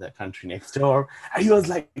India, the country next door." And he was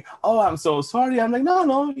like, "Oh, I'm so sorry." I'm like,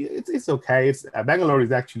 "No, it's okay. It's Bangalore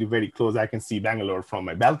is actually very close. I can see Bangalore from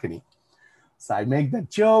my balcony." So I make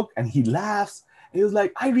that joke, and he laughs. He was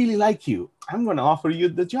like, "I really like you. I'm going to offer you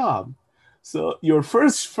the job. So your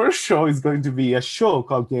first show is going to be a show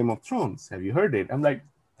called Game of Thrones. Have you heard it?" I'm like,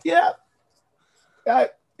 yeah,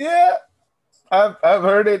 I've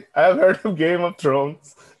heard it. I've heard of Game of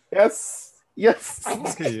Thrones. Yes.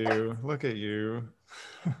 Look at you.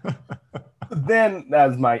 Then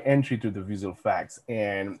that's my entry to the visual effects.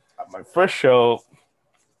 And my first show,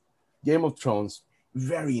 Game of Thrones,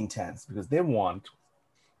 very intense because they want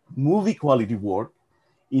movie quality work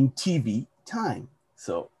in TV time.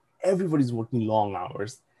 So everybody's working long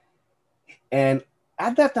hours. And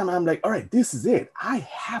at that time, I'm like, all right, this is it. I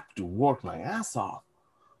have to work my ass off.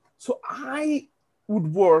 So I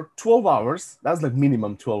would work 12 hours. That's like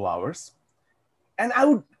minimum 12 hours. And I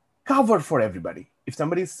would cover for everybody. If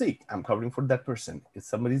somebody's sick, I'm covering for that person. If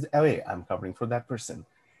somebody's away, I'm covering for that person.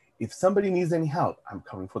 If somebody needs any help, I'm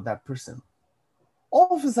covering for that person.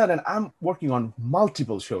 All of a sudden, I'm working on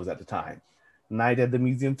multiple shows at a time. Night at the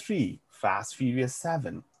Museum 3, Fast Furious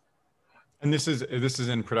 7. And this is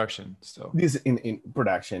in production still. This is in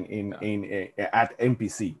production at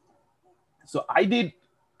MPC. So I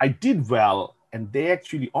did well, and they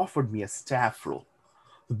actually offered me a staff role.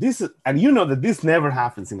 And you know that this never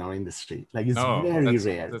happens in our industry. Like, it's very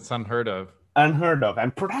rare. That's unheard of.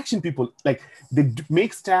 And production people, like, they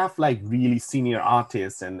make staff like really senior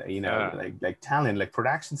artists and like talent, like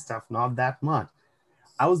production staff, not that much.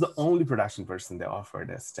 I was the only production person they offered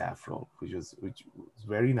a staff role, which was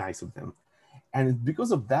very nice of them. And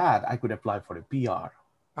because of that, I could apply for a PR.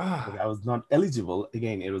 But I was not eligible.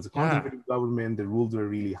 Again, it was a conservative government. The rules were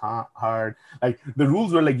really hard. Like, the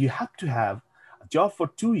rules were like, you have to have a job for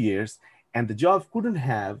 2 years, and the job couldn't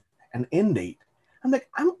have an end date. I'm like,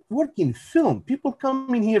 I'm working film. People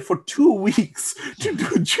come in here for 2 weeks to do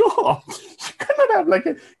a job. You cannot have like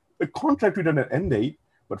a contract without an end date.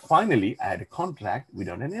 But finally, I had a contract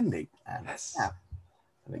without an end date. And I'm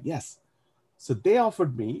like, yes. So they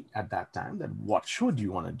offered me at that time that, what show do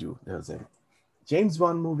you want to do? There was a James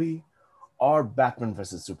Bond movie or Batman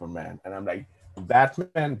versus Superman. And I'm like,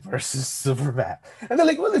 Batman versus Superman. And they're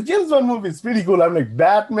like, well, the James Bond movie is pretty cool. I'm like,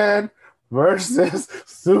 Batman versus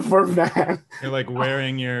Superman. You're like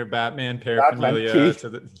wearing your Batman paraphernalia to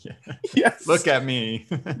the Yes. Look at me.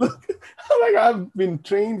 Look, I'm like, I've been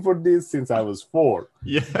trained for this since I was 4.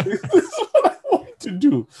 Yeah. This is what I want to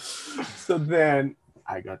do. So then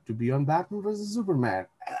I got to be on Batman versus Superman.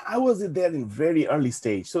 And I was there in very early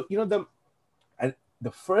stage. So,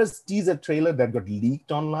 the first teaser trailer that got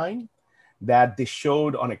leaked online, that they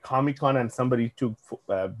showed on a Comic-Con and somebody took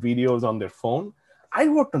videos on their phone, I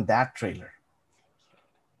worked on that trailer.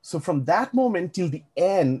 So from that moment till the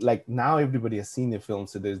end, like, now everybody has seen the film,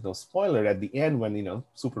 so there's no spoiler. At the end, when,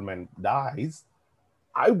 Superman dies,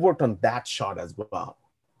 I worked on that shot as well.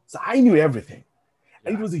 So I knew everything.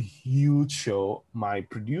 And it was a huge show. My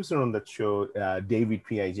producer on that show, David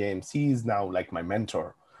P.I. James, he is now like my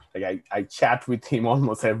mentor. Like, I chat with him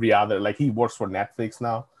almost every other, like, he works for Netflix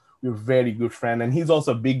now. We're very good friends. And he's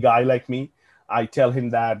also a big guy like me. I tell him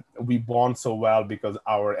that we bond so well because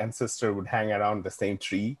our ancestor would hang around the same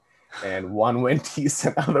tree, and one went east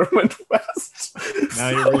and other went west. Now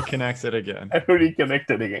you're reconnected again. And we're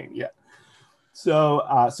reconnected again, yeah. So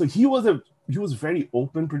he was a very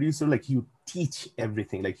open producer. Like, he would teach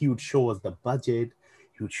everything. Like, he would show us the budget.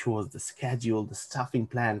 He would show us the schedule, the staffing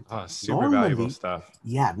plan. Oh, super valuable stuff.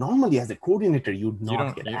 Yeah, normally as a coordinator, you'd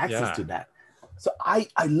not get access to that. So I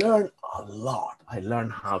learned a lot. I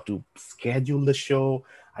learned how to schedule the show.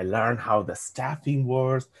 I learned how the staffing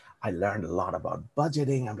works. I learned a lot about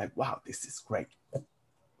budgeting. I'm like, wow, this is great.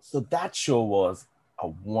 So that show was a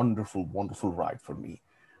wonderful, wonderful ride for me.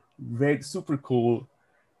 Very super cool.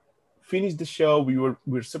 Finished the show. We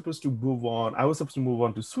were supposed to move on. I was supposed to move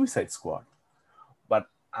on to Suicide Squad. But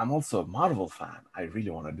I'm also a Marvel fan. I really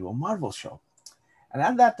want to do a Marvel show. And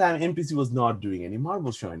at that time, MPC was not doing any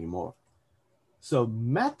Marvel show anymore. So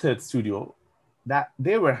Method Studio, that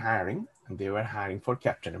they were hiring, and they were hiring for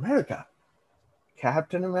Captain America.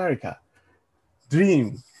 Captain America,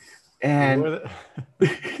 dream. And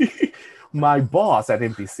my boss at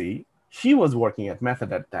MPC, she was working at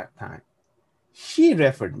Method at that time. She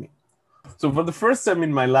referred me. So for the first time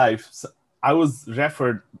in my life, I was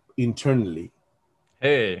referred internally.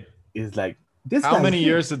 Hey, It's like this. How many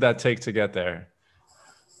years did that take to get there?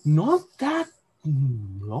 Not that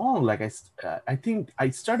long. Like I think I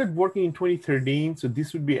started working in 2013, so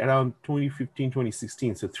this would be around 2015,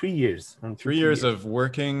 2016. So 3 years. 3 years of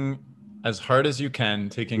working as hard as you can,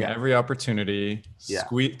 taking every opportunity,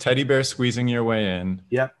 teddy bear squeezing your way in.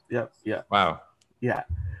 Yep. Wow. Yeah.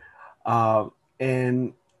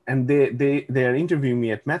 And they are interviewing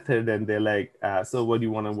me at Method, and they're like, so what do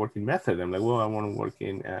you want to work in Method? I'm like, well, I want to work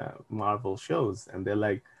in Marvel shows. And they're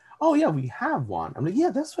like, oh yeah, we have one. I'm like,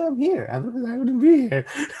 yeah, that's why I'm here. Otherwise I wouldn't be here.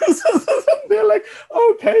 So they're like,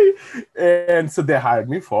 okay. And so they hired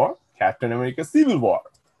me for Captain America Civil War.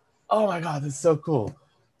 Oh my God, that's so cool.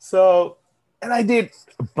 So, and I did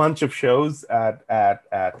a bunch of shows at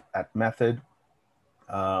Method.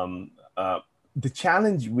 The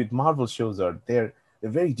challenge with Marvel shows are they're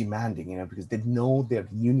very demanding, because they know their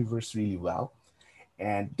universe really well,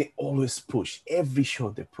 and they always push. Every show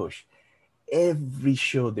they push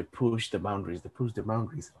the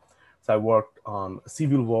boundaries. So I worked on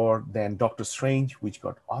Civil War, then Doctor Strange, which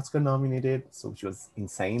got Oscar nominated, so which was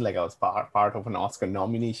insane. Like I was part of an Oscar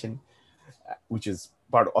nomination, which is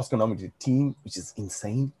part of Oscar nominated team, which is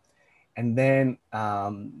insane. And then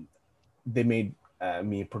they made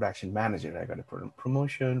me a production manager. I got a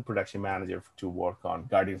production manager to work on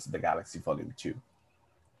Guardians of the Galaxy Volume 2.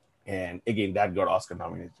 And again, that got Oscar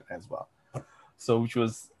nominated as well. So which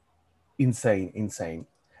was insane. And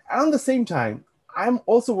at the same time, I'm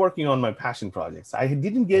also working on my passion projects. I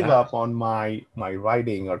didn't give up on my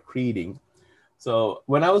writing or creating. So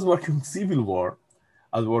when I was working on Civil War,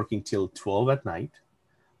 I was working till 12 at night.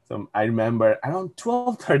 So I remember around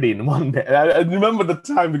 12:30 in one day. I remember the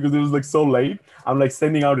time because it was like so late. I'm like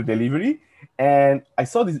sending out a delivery, and I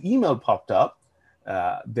saw this email popped up.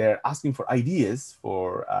 They're asking for ideas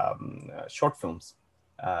for short films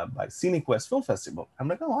by CineQuest Film Festival. I'm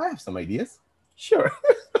like, oh, I have some ideas. Sure.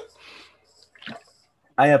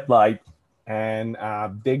 I applied, and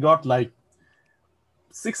they got like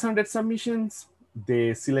 600 submissions.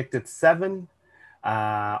 They selected 7.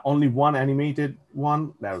 Only one animated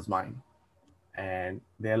one, that was mine. And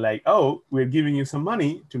they're like, oh, we're giving you some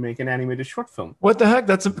money to make an animated short film. What the heck?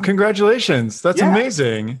 Congratulations. That's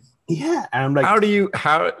amazing. Yeah. And I'm like,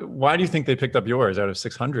 why do you think they picked up yours out of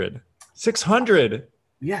 600? 600.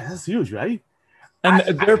 Yeah, that's huge, right?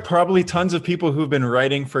 And there are probably tons of people who've been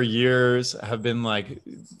writing for years, have been like,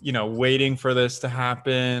 waiting for this to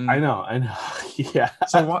happen. I know. Yeah.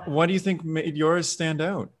 So what do you think made yours stand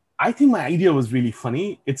out? I think my idea was really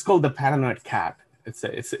funny. It's called the Paranoid Cat. It's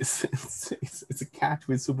a cat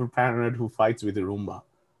with super paranoid who fights with a Roomba.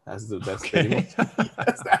 That's pretty much.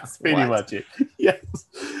 Yes, that's pretty much it. Yes.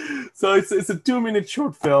 So it's a 2-minute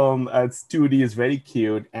short film. It's 2D. It's very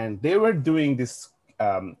cute, and they were doing this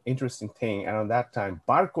interesting thing. And at that time,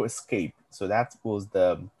 Barco Escape. So that was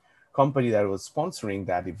the company that was sponsoring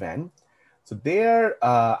that event. So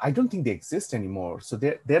I don't think they exist anymore. So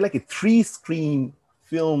they're like a 3-screen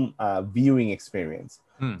film viewing experience.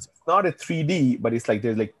 So it's not a 3D, but it's like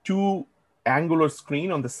there's like 2 angular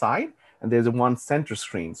screen on the side, and there's a 1 center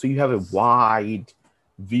screen. So you have a wide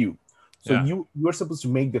view. So you are supposed to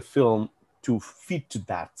make the film to fit to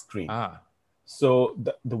that screen. So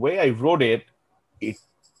the way I wrote it, it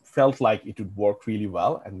felt like it would work really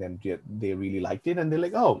well, and then they really liked it, and they're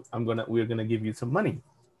like, oh, we're gonna give you some money.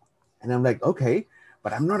 And I'm like, okay,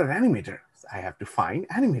 but I'm not an animator. So I have to find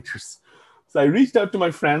animators. So I reached out to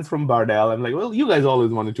my friends from Bardell. I'm like, well, you guys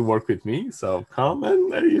always wanted to work with me, so come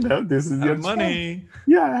and this is your money. Chance.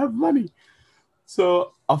 Yeah, I have money.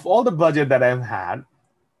 So of all the budget that I've had,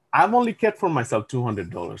 I've only kept for myself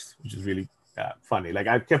 $200, which is really funny. Like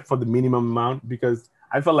I've kept for the minimum amount because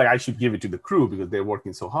I felt like I should give it to the crew because they're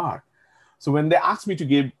working so hard. So when they asked me to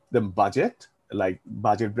give them budget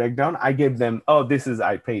breakdown, I gave them,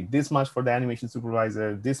 I paid this much for the animation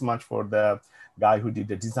supervisor, this much for the guy who did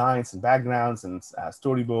the designs and backgrounds and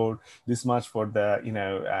storyboard, this much for the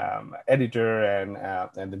editor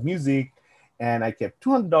and the music, and I kept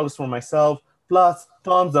 $200 for myself plus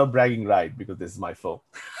tons of bragging right because this is my film.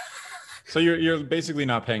 So you're basically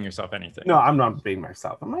not paying yourself anything. No, I'm not paying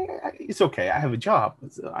myself. I'm like, it's okay. I have a job.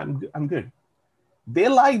 I'm good. They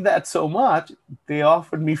liked that so much, they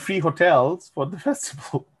offered me free hotels for the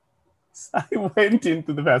festival. So I went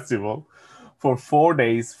into the festival for 4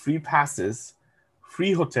 days, free passes,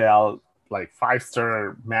 free hotel, like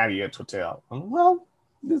 5-star Marriott hotel. Well,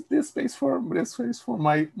 this pays for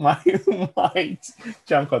my my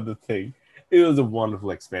chunk of the thing. It was a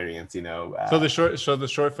wonderful experience, you know. So the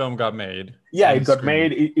short film got made. Yeah, it got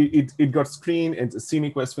made. It got screened at the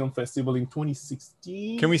Scenic West Film Festival in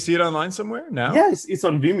 2016. Can we see it online somewhere now? Yeah, it's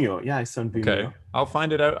on Vimeo. Yeah, it's on Vimeo. Okay, I'll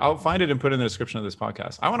find it out. I'll find it and put it in the description of this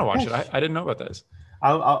podcast. I want to watch it. I didn't know about this.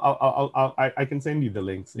 I can send you the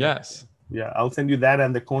links. Yes. Yeah, I'll send you that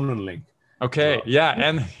and the Conan link. Okay. So. Yeah,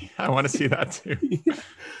 and I want to see that too.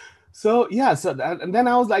 So and then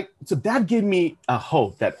I was like, so that gave me a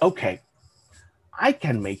hope that okay, I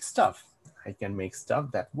can make stuff. I can make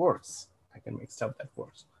stuff that works.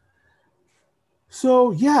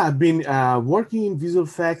 So yeah, I've been working in visual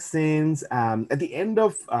effects since at the end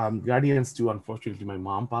of Guardians 2. Unfortunately, my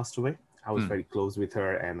mom passed away. I was very close with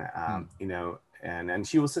her, and you know, and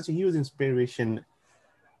she was such a huge inspiration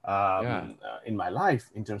in my life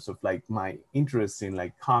in terms of like my interest in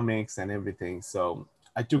like comics and everything. So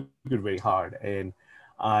I took it very hard, and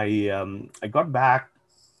I got back.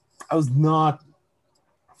 I was not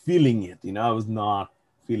feeling it, you know. I was not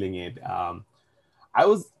feeling it.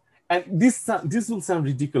 And this will sound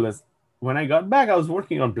ridiculous. When I got back, I was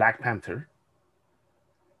working on Black Panther,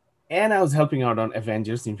 and I was helping out on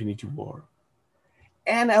Avengers: Infinity War,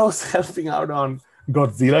 and I was helping out on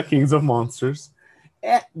Godzilla: Kings of Monsters.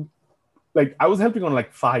 And, like I was helping on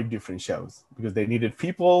like 5 different shows because they needed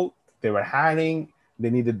people. They were hiring. They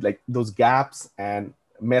needed like those gaps, and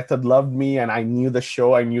Method loved me, and I knew the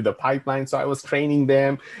show, I knew the pipeline, so I was training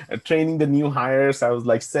them, training the new hires. I was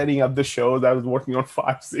like setting up the shows. I was working on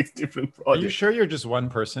 5-6 different projects. Are you sure you're just one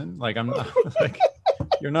person? Like I'm not like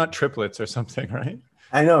you're not triplets or something, right?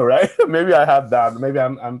 I know, right? Maybe I have that. Maybe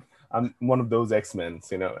I'm one of those X-Men.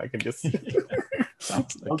 You know, I can just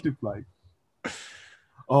multiply.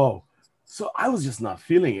 Oh, so I was just not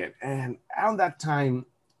feeling it, and around that time,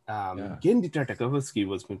 Genndy Tartakovsky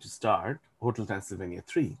was going to start Hotel Transylvania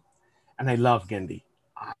 3. And I love Genndy.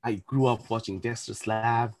 I grew up watching Dexter's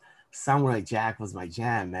Lab. Samurai Jack was my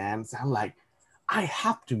jam, man. So I'm like, I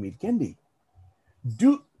have to meet Genndy.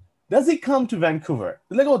 Does he come to Vancouver?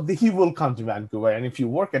 Like, oh, he will come to Vancouver. And if you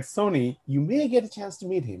work at Sony, you may get a chance to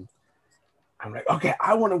meet him. I'm like, okay,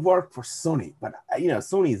 I want to work for Sony. But, you know,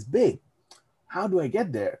 Sony is big. How do I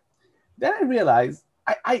get there? Then I realized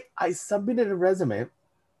I submitted a resume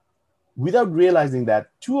without realizing that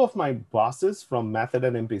 2 of my bosses from Method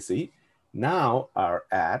and MPC now are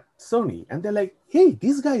at Sony. And they're like, hey,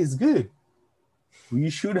 this guy is good. We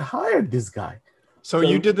should hire this guy. So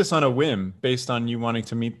you did this on a whim based on you wanting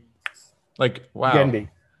to meet, like, wow. Genndy.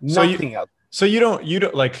 Nothing else. So you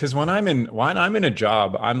don't like, because when I'm in a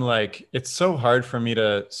job, I'm like, it's so hard for me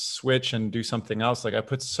to switch and do something else. Like I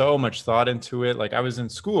put so much thought into it. Like I was in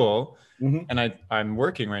school and I'm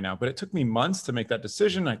working right now, but it took me months to make that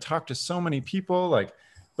decision. I talked to so many people, like,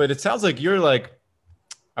 but it sounds like you're like,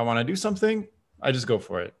 I want to do something. I just go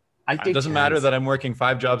for it. It doesn't matter that I'm working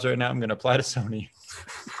 5 jobs right now. I'm going to apply to Sony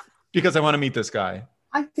because I want to meet this guy.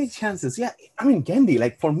 I take chances. Yeah. I mean, Genndy,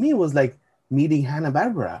 like for me, it was like meeting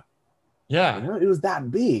Hanna-Barbera. Yeah. You know, it was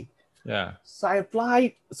that big. Yeah. So I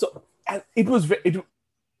applied. So and it was,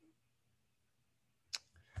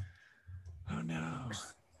 oh no.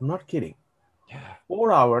 I'm not kidding. Yeah.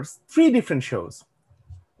 4 hours, 3 different shows.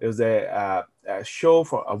 There was a show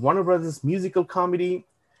for a Warner Brothers musical comedy.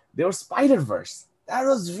 There was Spider-Verse. That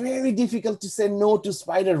was very difficult to say no to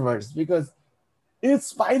Spider-Verse because it's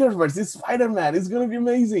Spider-Verse, it's Spider-Man, it's going to be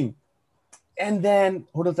amazing. And then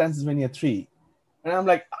Hotel Transylvania 3. And I'm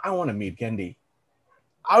like, I want to meet Genndy.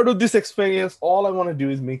 Out of this experience, all I want to do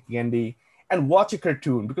is meet Genndy and watch a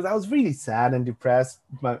cartoon because I was really sad and depressed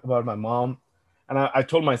about my mom. And I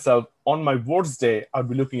told myself on my worst day, I'd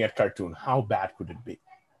be looking at cartoon. How bad could it be?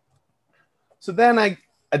 So then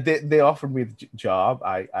they offered me the job.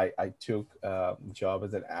 I took a job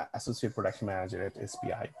as an associate production manager at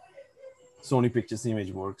SPI, Sony Pictures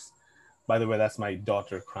Imageworks. By the way, that's my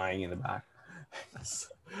daughter crying in the back.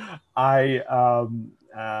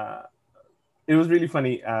 It was really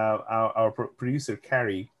funny. Our producer,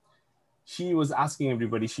 Carrie, she was asking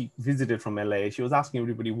everybody, she visited from LA. She was asking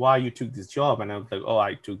everybody why you took this job. And I was like, oh,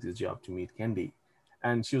 I took this job to meet Genndy.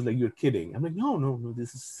 And she was like, you're kidding. I'm like, no,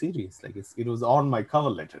 this is serious. Like it was on my cover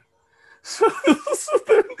letter. So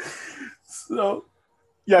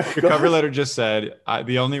yeah. The cover letter just said,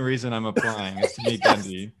 the only reason I'm applying is to meet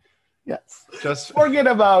Genndy. Yes. Just Forget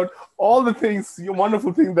about all the things, your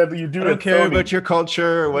wonderful things that you do. I don't at care Sony. about your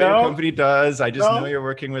culture or what your No. company does. I just No. know you're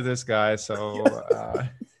working with this guy. So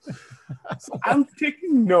So I'm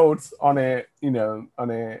taking notes on a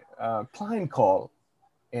client call,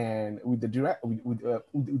 and with the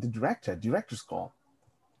with the director's call,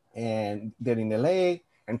 and they're in LA,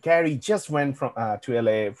 and Carrie just went from to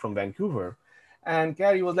LA from Vancouver, and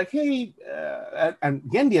Carrie was like, "Hey," and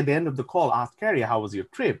Gendy at the end of the call asked Carrie, "How was your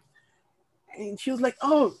trip?" And she was like,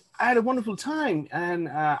 "Oh, I had a wonderful time, and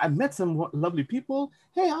I've met some lovely people.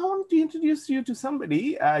 Hey, I want to introduce you to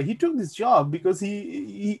somebody. He took this job because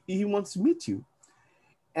he wants to meet you."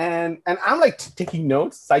 And I'm like taking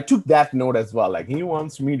notes. So I took that note as well. Like, he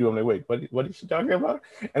wants me to. I'm like, wait, what is she talking about?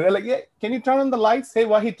 And they're like, yeah, can you turn on the lights? Hey,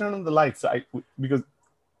 why he turn on the lights? So because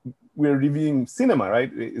we're reviewing cinema,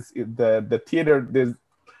 right? The theater.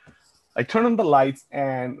 I turn on the lights,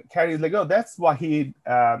 and Carrie's like, oh, that's Wahid.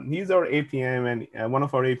 He's our APM and one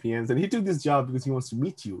of our APMs, and he took this job because he wants to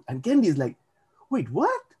meet you. And Gendy's like, wait,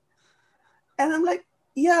 what? And I'm like,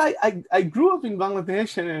 yeah, I grew up in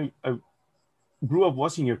Bangladesh, and I grew up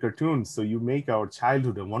watching your cartoons, so you make our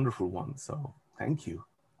childhood a wonderful one. So thank you.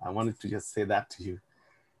 I wanted to just say that to you.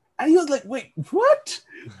 And he was like, wait, what?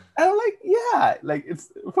 And I'm like, yeah, like,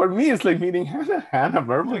 it's, for me, it's like meeting Hannah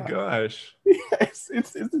Verma. oh my gosh. Yes,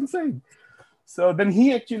 it's insane. So then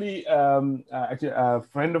he actually a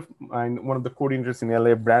friend of mine, one of the coordinators in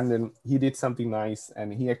LA, Brandon, he did something nice,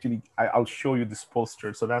 and he actually, I'll show you this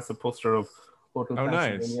poster. So that's a poster of Hotel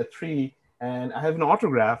Transylvania 3, and I have an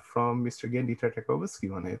autograph from Mr. Gendy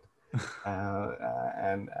Tartakovsky on it.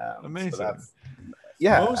 Amazing. So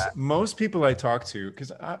yeah. Most people I talk to,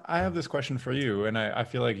 because I have this question for you, and I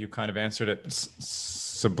feel like you kind of answered it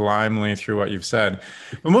sublimely through what you've said.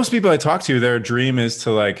 But most people I talk to, their dream is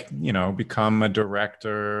to, like, you know, become a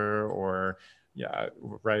director or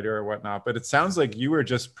writer or whatnot. But it sounds like you were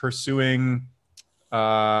just pursuing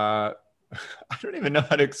I don't even know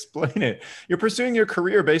how to explain it. You're pursuing your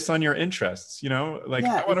career based on your interests, you know, like,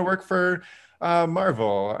 I want to work for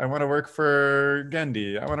Marvel. I want to work for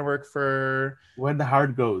Gendy. I want to work for where the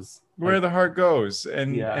heart goes. The heart goes.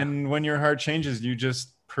 And when your heart changes, you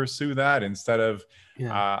just pursue that instead of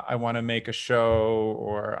I want to make a show,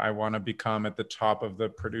 or I want to become at the top of the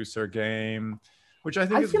producer game, which I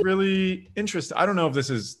think is really interesting. I don't know if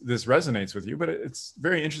this resonates with you, but it's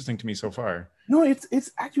very interesting to me so far. No,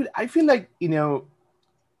 it's actually, I feel like, you know,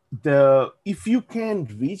 if you can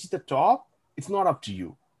reach the top, it's not up to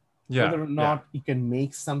you. Whether or not you can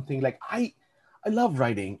make something. Like, I love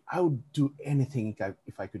writing. I would do anything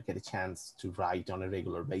if I could get a chance to write on a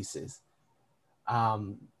regular basis.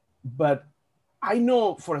 But I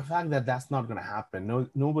know for a fact that that's not going to happen.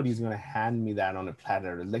 Nobody's going to hand me that on a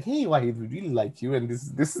platter. It's like, hey, Wahid, we really like you, and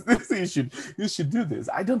this you should do this.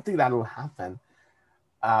 I don't think that will happen.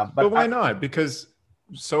 But why not? Because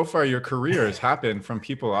so far your career has happened from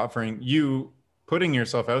people offering you, putting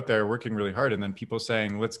yourself out there, working really hard, and then people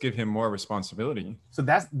saying, let's give him more responsibility. So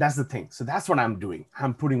that's the thing. So that's what I'm doing.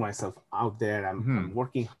 I'm putting myself out there. I'm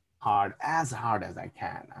working hard as I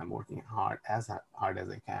can. I'm working hard as I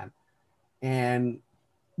can. And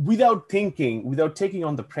without taking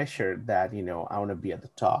on the pressure that, you know, I want to be at the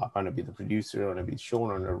top, I want to be the producer, I want to be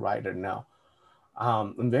showrunner, writer. No,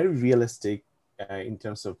 I'm very realistic in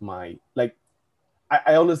terms of my, like,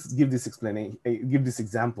 I always give this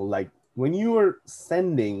example. Like, when you are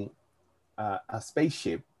sending a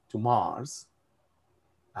spaceship to Mars,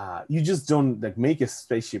 you just don't, like, make a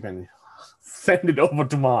spaceship and send it over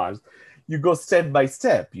to Mars. You go step by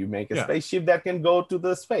step. You make a spaceship that can go to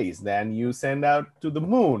the space. Then you send out to the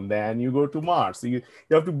moon. Then you go to Mars. So you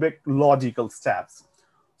have to make logical steps.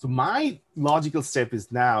 So my logical step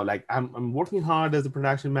is now, like, I'm working hard as a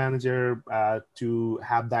production manager to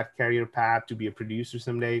have that career path to be a producer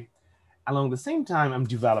someday. Along the same time, I'm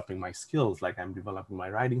developing my skills. Like, I'm developing my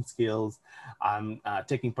writing skills. I'm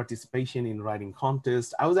taking participation in writing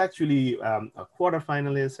contests. I was actually a quarter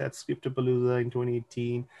finalist at Scriptapalooza in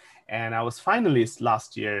 2018. And I was finalist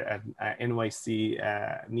last year at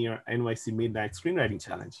NYC, near NYC Midnight Screenwriting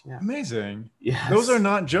Challenge. Yeah. Amazing. Yes. Those are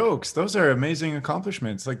not jokes. Those are amazing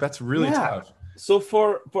accomplishments. Like, that's really tough. So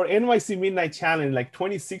for NYC Midnight Challenge, like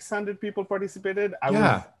 2,600 people participated. I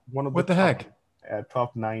was one of the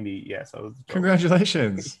top 90. Yes, I was.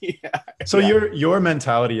 Congratulations. So your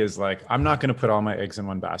mentality is like, I'm not going to put all my eggs in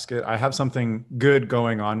one basket. I have something good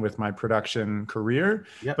going on with my production career,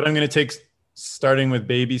 but I'm going to take starting with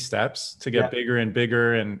baby steps to get bigger and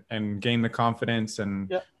bigger and gain the confidence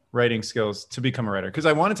and writing skills to become a writer. Because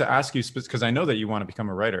I wanted to ask you, because I know that you want to become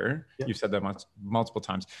a writer. You've said that multiple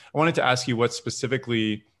times. I wanted to ask you what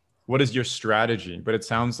specifically what is your strategy? But it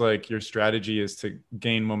sounds like your strategy is to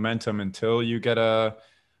gain momentum until you get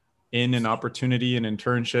an opportunity, an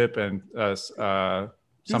internship, and a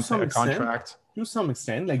contract. To some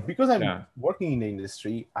extent, like because I'm Yeah. working in the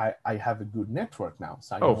industry, I have a good network now.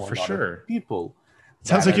 So I Oh, know a for lot sure. of people.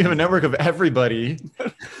 Sounds like you have a network of everybody.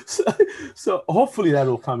 So hopefully that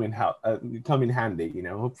will come in handy, you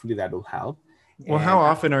know, hopefully that will help. Well, how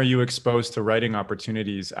often are you exposed to writing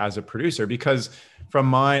opportunities as a producer? Because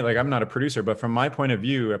from I'm not a producer, but from my point of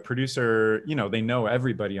view, a producer, you know, they know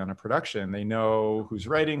everybody on a production. They know who's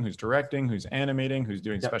writing, who's directing, who's animating, who's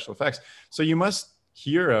doing special effects. So you must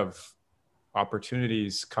hear of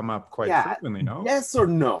opportunities come up quite frequently, no? Yes or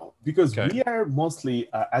no? Because we are mostly,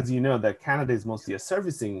 as you know, that Canada is mostly a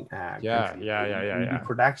servicing country. We do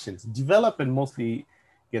productions. Development mostly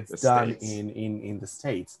gets done in the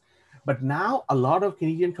States. But now a lot of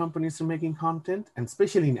Canadian companies are making content, and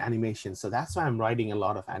especially in animation. So that's why I'm writing a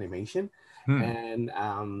lot of animation. And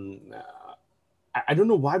I don't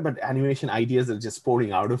know why, but animation ideas are just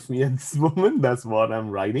pouring out of me at this moment. That's what I'm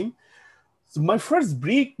writing. So my first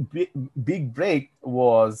big break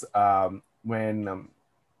was when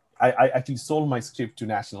I actually sold my script to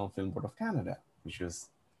National Film Board of Canada, which was,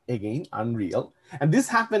 again, unreal. And this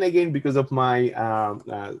happened again because of my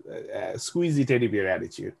squeezy teddy bear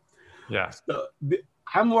attitude. Yeah. So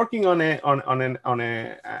I'm working on an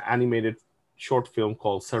animated short film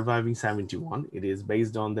called Surviving 71. It is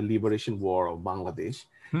based on the liberation war of Bangladesh,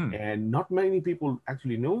 and not many people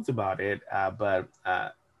actually knows about it. But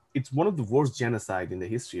it's one of the worst genocide in the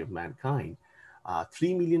history of mankind.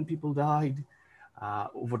 3 million people died.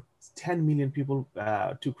 Over 10 million people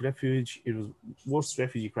took refuge. It was worst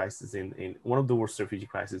refugee crisis in one of the worst refugee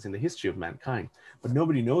crises in the history of mankind. But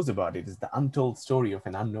nobody knows about it. It's the untold story of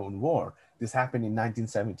an unknown war. This happened in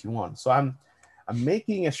 1971. So I'm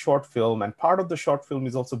making a short film, and part of the short film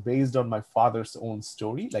is also based on my father's own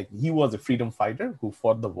story. Like, he was a freedom fighter who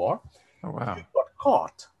fought the war. Oh, wow. He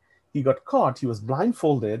got caught. He was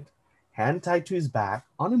blindfolded, hand tied to his back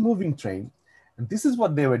on a moving train. And this is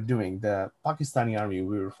what they were doing. The Pakistani army,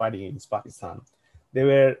 we were fighting against Pakistan. They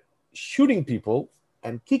were shooting people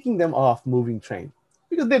and kicking them off moving train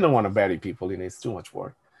because they don't want to bury people. You know, it's too much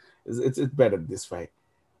work. It's better this way.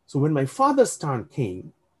 So when my father's turn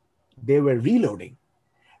came, they were reloading.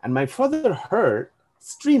 And my father heard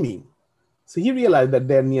screaming. So he realized that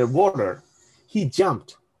they're near water. He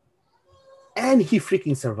jumped. And he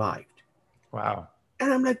freaking survived. Wow.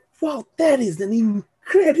 And I'm like, wow, that is an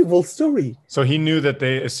incredible story. So he knew that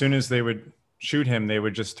as soon as they would shoot him, they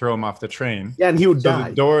would just throw him off the train. Yeah, and he would die. So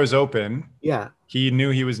the door is open. Yeah. He knew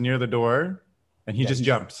he was near the door, and he just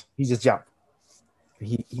jumped. He just jumped.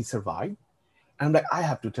 He survived. And I'm like, I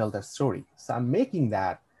have to tell that story. So I'm making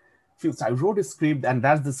that. So I wrote a script, and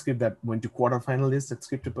that's the script that went to quarterfinalists at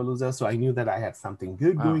Scriptapalooza. So I knew that I had something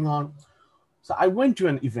good going on. So I went to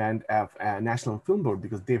an event at National Film Board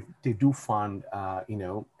because they do fund,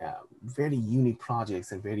 very unique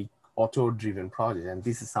projects and very author-driven projects. And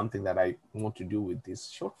this is something that I want to do with this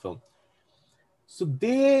short film. So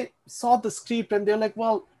they saw the script and they're like,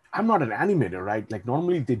 well, I'm not an animator, right? Like,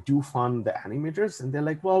 normally they do fund the animators. And they're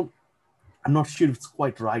like, well, I'm not sure if it's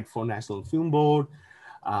quite right for National Film Board.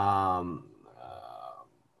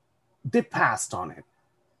 They passed on it.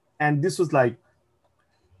 And this was like,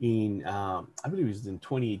 I believe it was in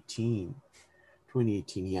 2018,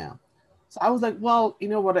 yeah. So I was like, well, you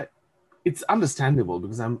know what? It's understandable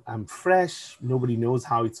because I'm fresh. Nobody knows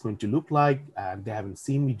how it's going to look like. They haven't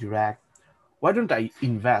seen me direct. Why don't I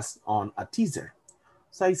invest on a teaser?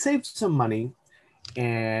 So I saved some money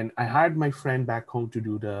and I hired my friend back home to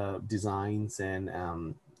do the designs and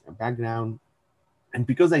background. And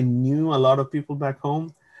because I knew a lot of people back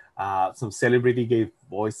home, some celebrity gave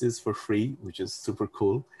voices for free, which is super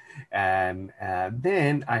cool. And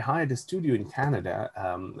then I hired a studio in Canada,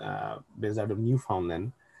 based out of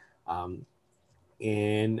Newfoundland.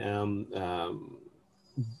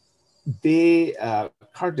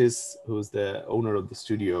 Curtis, who's the owner of the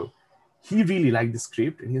studio, he really liked the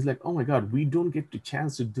script. And he's like, oh my God, we don't get the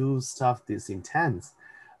chance to do stuff this intense.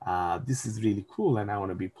 This is really cool. And I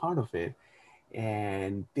want to be part of it.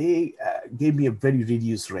 And they gave me a very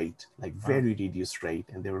reduced rate, reduced rate,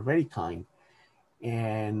 and they were very kind.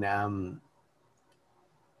 And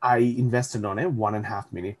I invested on a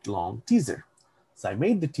 1.5 minute long teaser. So I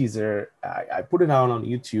made the teaser, I put it out on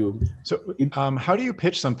YouTube. So how do you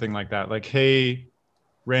pitch something like that? Like, hey,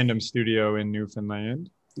 random studio in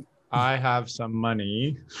Newfoundland, I have some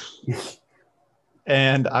money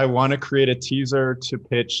and I want to create a teaser to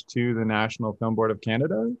pitch to the National Film Board of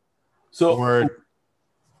Canada? So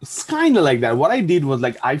It's kind of like that. What I did was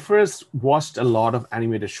like I first watched a lot of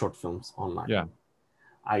animated short films online. Yeah.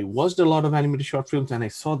 I watched a lot of animated short films and I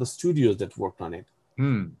saw the studios that worked on it.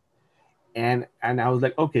 Hmm. And I was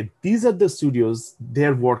like, okay, these are the studios,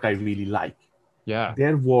 their work I really like. Yeah.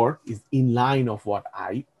 Their work is in line of what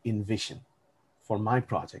I envision for my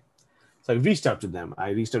project. So I reached out to them. I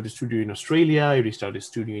reached out to a studio in Australia. I reached out to a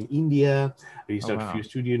studio in India. I reached out to a few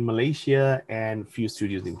studios in Malaysia and a few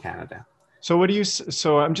studios in Canada. So what do you,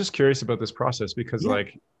 so I'm just curious about this process because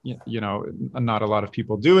like, you know, not a lot of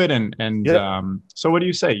people do it. So what do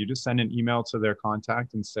you say? You just send an email to their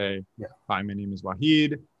contact and say, hi, my name is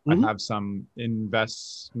Wahid. I have some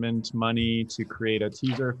investment money to create a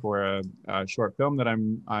teaser for a short film that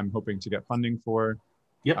I'm hoping to get funding for.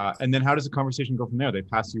 And then how does the conversation go from there? They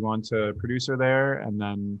pass you on to a producer there, and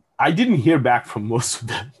then I didn't hear back from most of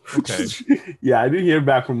them. Okay. I didn't hear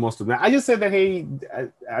back from most of them. I just said that, hey,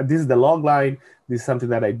 this is the log line. This is something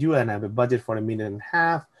that I do, and I have a budget for $1.5 million.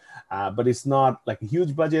 But it's not like a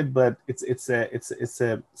huge budget, but it's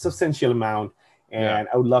a substantial amount, and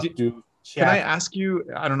I would love to chat. Can I ask you?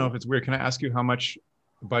 I don't know if it's weird. Can I ask you how much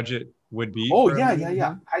budget would be? Oh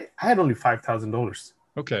yeah. I had only $5,000.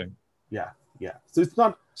 Okay. Yeah. So it's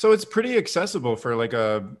not. So it's pretty accessible for like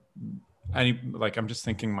I'm just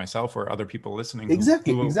thinking myself or other people listening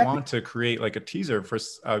who want to create like a teaser for.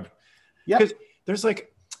 Because there's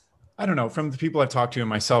like, I don't know, from the people I've talked to and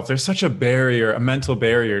myself, there's such a mental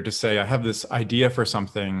barrier to say, I have this idea for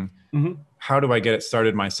something. How do I get it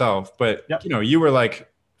started myself? But you know, you were like,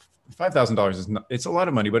 $5,000 is not, it's a lot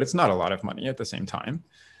of money, but it's not a lot of money at the same time.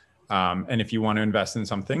 And if you want to invest in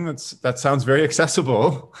something, that sounds very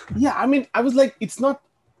accessible. Yeah, I mean, I was like, it's not.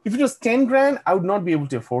 If it was 10 grand, I would not be able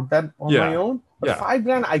to afford that on my own. But 5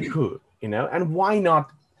 grand, I could, you know. And why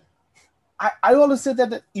not? I always say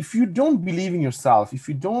that if you don't believe in yourself, if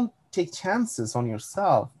you don't take chances on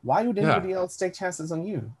yourself, why would anybody else take chances on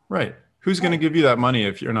you? Right. Who's going to give you that money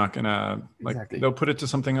if you're not going to they'll put it to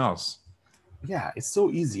something else. Yeah, it's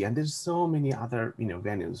so easy, and there's so many other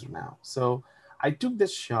venues now. So I took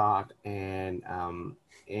this shot, and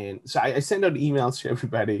so I sent out emails to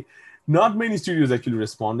everybody. Not many studios actually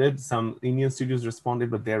responded. Some Indian studios responded,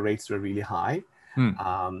 but their rates were really high.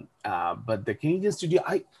 But the Canadian studio,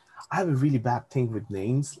 I have a really bad thing with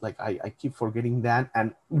names. Like I keep forgetting that.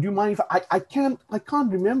 And would you mind if I can't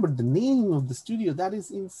remember the name of the studio? That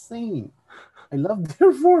is insane. I love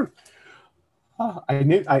their work.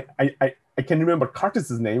 I can remember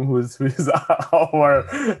Curtis's name, who is our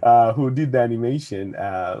who did the animation,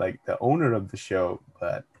 like the owner of the show.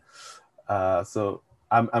 But so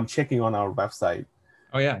I'm checking on our website.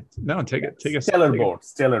 Oh yeah, no, take a Stellar Board.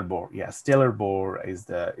 Yeah, Stellar Board is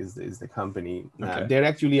the company. Okay. They're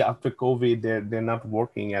actually after COVID, they're not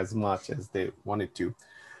working as much as they wanted to.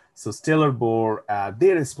 So Stellar Board,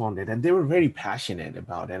 they responded, and they were very passionate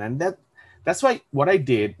about it, and that's why what I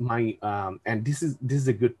did, and this is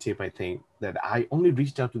a good tip, I think, that I only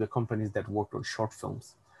reached out to the companies that worked on short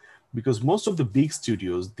films, because most of the big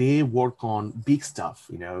studios, they work on big stuff,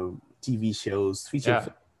 TV shows, feature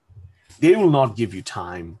films. They will not give you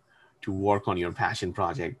time to work on your passion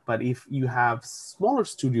project. But if you have smaller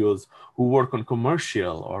studios who work on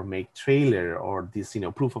commercial or make trailer or this,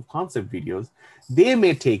 proof of concept videos, they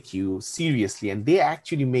may take you seriously and they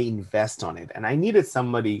actually may invest on it. And I needed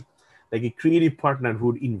somebody like a creative partner who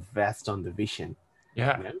would invest on the vision.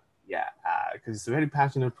 Because it's a very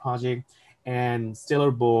passionate project. And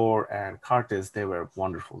Stellar Board and Curtis, they were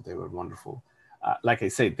wonderful. Like I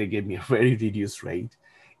said, they gave me a very reduced rate,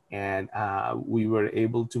 and we were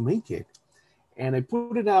able to make it. And I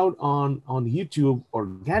put it out on YouTube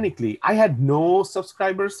organically. I had no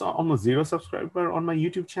subscribers, almost 0 subscriber on my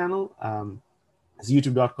YouTube channel. It's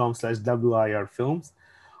youtube.com/WIR Films.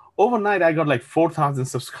 Overnight, I got like 4,000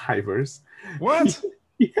 subscribers. What?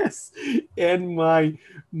 Yes. And my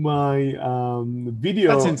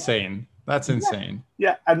video. That's insane.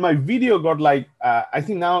 Yeah. And my video got like, I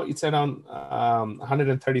think now it's around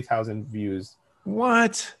 130,000 views.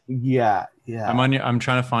 What? Yeah. I'm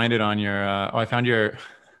trying to find it on your, I found your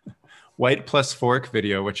white plus fork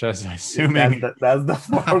video, which is assuming. That's the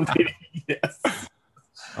fork video. Yes.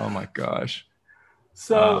 Oh my gosh.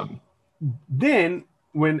 So then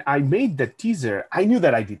when I made the teaser, I knew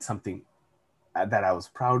that I did something that I was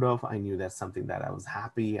proud of. I knew that's something that I was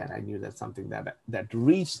happy, and I knew that's something that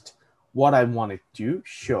reached what I wanted to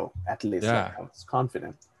show, at least. Like I was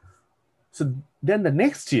confident. So then the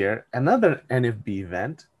next year, another NFB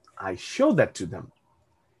event, I showed that to them.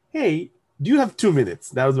 Hey, do you have 2 minutes?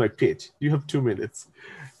 That was my pitch. Do you have 2 minutes?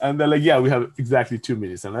 And they're like, yeah, we have exactly 2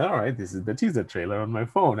 minutes. I'm like, all right, this is the teaser trailer on my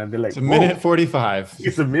phone. And they're like, It's a minute 45.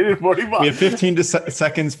 It's a minute 45. We have 15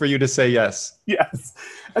 seconds for you to say yes. Yes.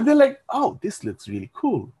 And they're like, oh, this looks really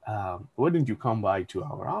cool. Why don't you come by to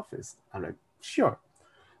our office? I'm like, sure.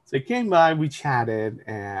 So I came by, we chatted,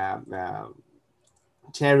 and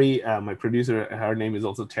Terry, my producer, her name is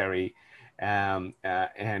also Terry,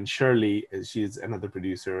 and Shirley, she's another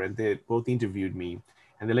producer, and they both interviewed me.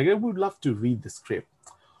 And they're like, I would love to read the script.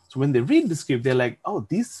 So when they read the script, they're like, oh,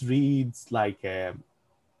 this reads like a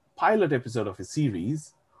pilot episode of a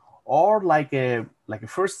series, or like a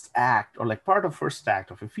first act, or like part of first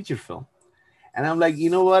act of a feature film. And I'm like, you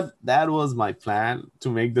know what? That was my plan, to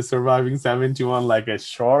make the Surviving 71 like a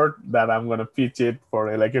short that I'm going to pitch it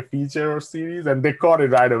for like a feature or series. And they caught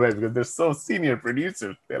it right away because they're so senior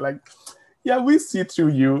producers. They're like, yeah, we see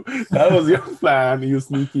through you. That was your plan, you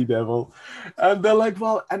sneaky devil. And they're like,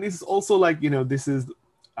 well, and it's also like, this is,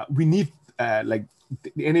 we need, like,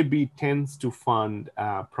 the NAB tends to fund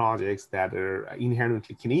projects that are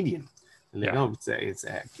inherently Canadian. Like, no,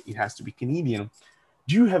 it has to be Canadian.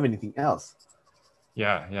 Do you have anything else?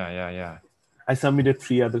 Yeah. I submitted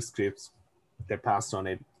 3 other scripts. They passed on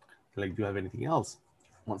it. Like, do you have anything else?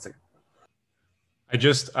 1 second.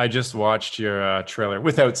 I just watched your trailer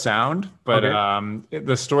without sound, but okay.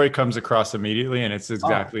 The story comes across immediately, and it's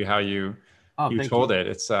exactly how you told it.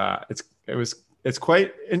 It's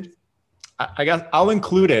quite. I guess I'll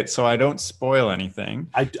include it so I don't spoil anything.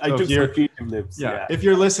 I took some creative lips. Yeah, if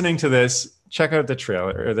you're listening to this, check out the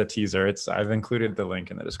trailer or the teaser. I've included the link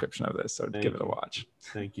in the description of this, so give it a watch.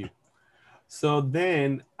 Thank you. So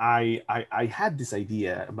then I had this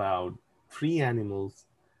idea about 3 animals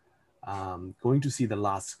going to see the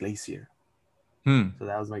Last Glacier. So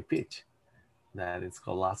that was my pitch. That it's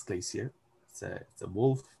called Last Glacier. It's a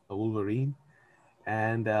wolf, a wolverine,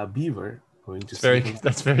 and a beaver going to see.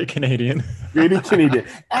 That's very Canadian. Very Canadian.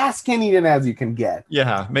 As Canadian as you can get.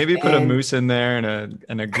 Yeah, maybe put a moose in there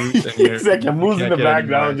and a goose. Exactly, a moose in the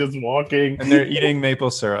background just walking. And they're eating maple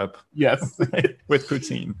syrup. Yes. With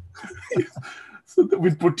poutine. So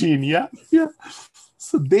with poutine, yeah.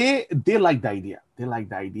 So they like the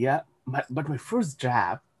idea. But my first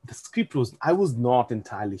draft, the script I was not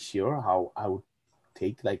entirely sure how I would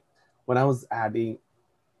take, like, when I was adding,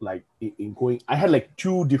 like, I had like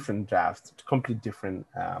 2 different drafts, complete different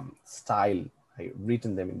style. I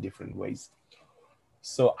written them in different ways.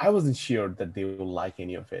 So I wasn't sure that they would like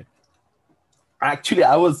any of it. Actually,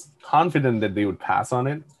 I was confident that they would pass on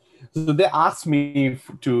it. So they asked me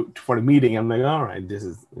for a meeting. I'm like, all right, this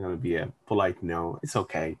is going to be a polite no. It's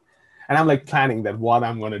okay. And I'm like planning that what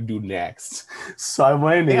I'm going to do next. So I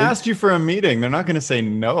went in. They asked you for a meeting. They're not going to say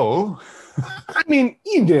no. I mean,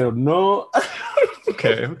 you don't know.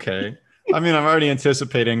 Okay. I mean, I'm already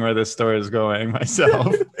anticipating where this story is going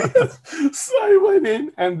myself. So I went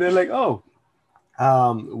in and they're like, oh,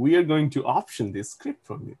 we are going to option this script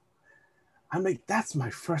from you. I'm like, that's my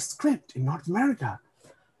first script in North America.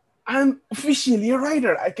 I'm officially a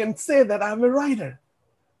writer. I can say that I'm a writer.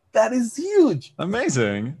 That is huge.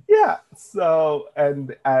 Amazing. Yeah. So,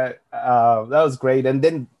 and that was great. And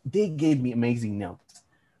then they gave me amazing notes,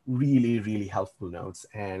 really, really helpful notes.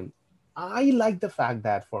 And I like the fact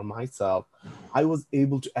that for myself, I was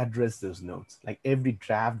able to address those notes. Like every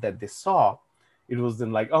draft that they saw, it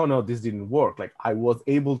wasn't like, oh no, this didn't work. Like I was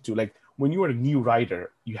able to, like, when you are a new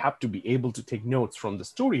writer, you have to be able to take notes from the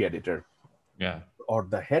story editor, or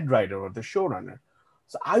the head writer or the showrunner.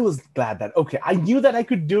 So I was glad that, okay, I knew that I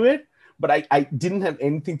could do it, but I didn't have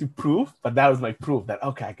anything to prove, but that was my proof that,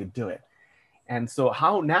 okay, I could do it. And so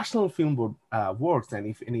how National Film Board works, and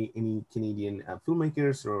if any Canadian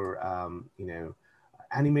filmmakers or,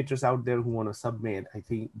 animators out there who want to submit, I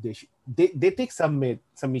think they take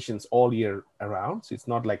submissions all year around. So it's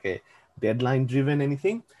not like a deadline driven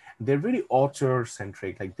anything. They're very author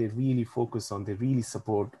centric. Like they really focus on, they really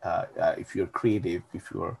support if you're creative,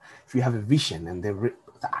 if you have a vision. And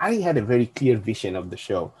I had a very clear vision of the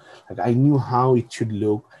show. Like I knew how it should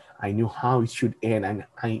look, I knew how it should end, and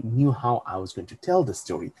I knew how I was going to tell the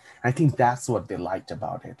story. I think that's what they liked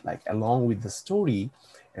about it. Like along with the story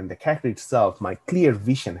and the character itself, my clear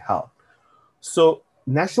vision helped. So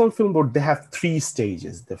National Film Board, they have 3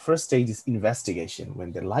 stages. The first stage is investigation.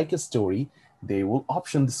 When they like a story, they will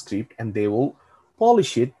option the script and they will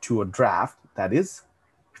polish it to a draft that is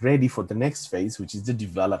ready for the next phase, which is the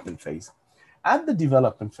development phase. At the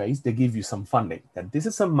development phase, they give you some funding. That this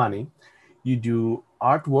is some money. You do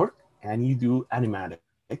artwork and you do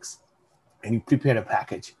animatics and you prepare a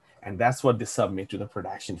package. And that's what they submit to the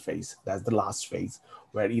production phase. That's the last phase,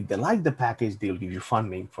 where if they like the package, they'll give you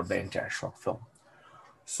funding for the entire short film.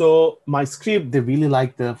 So my script, they really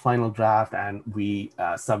liked the final draft, and we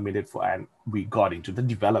submitted and we got into the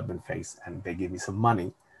development phase, and they gave me some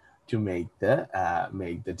money to make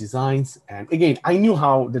the designs. And again, I knew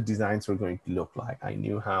how the designs were going to look like. I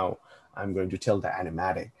knew how I'm going to tell the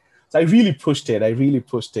animatic. So I really pushed it.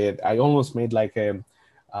 I almost made like a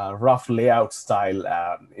rough layout style,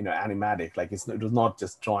 animatic. Like it was not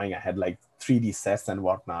just drawing. I had like 3D sets and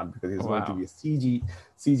whatnot, because it was going to be a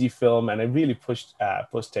CG film, and I really pushed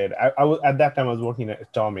it. I was at that time I was working at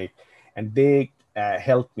Atomic, and they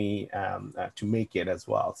helped me to make it as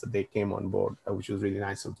well. So they came on board, which was really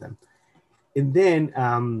nice of them. And then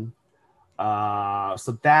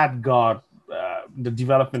so that got the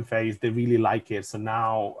development phase. They really like it. So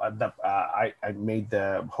now I made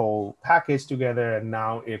the whole package together, and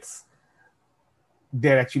now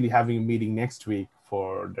they're actually having a meeting next week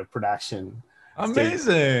for the production.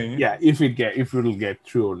 Amazing. Yeah, if it'll get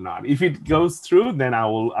through or not. If it goes through, then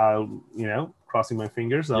I'll crossing my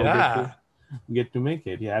fingers, I'll get to make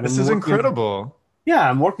it. Yeah, this is incredible.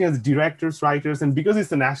 I'm working as directors, writers, and because it's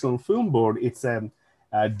the National Film Board, it's a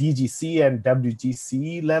DGC and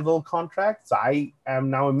WGC level contract. So I am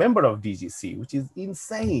now a member of DGC, which is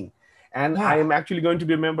insane. And I am actually going to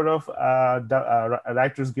be a member of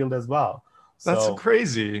Writers Guild as well. That's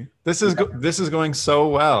crazy. This is going so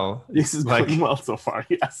well. This is going well so far.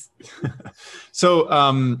 Yes.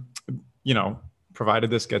 So,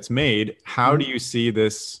 provided this gets made, how do you see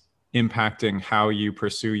this impacting how you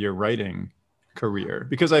pursue your writing career?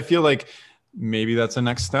 Because I feel like maybe that's a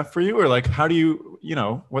next step for you, or like, how do you,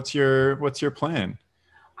 what's your plan?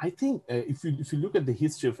 I think if you look at the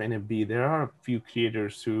history of NFB, there are a few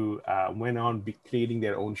creators who went on creating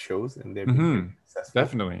their own shows, and they've been successful.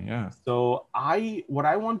 Definitely, yeah. So what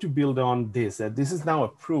I want to build on this is now a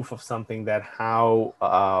proof of something, that how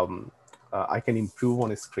I can improve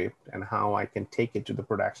on a script and how I can take it to the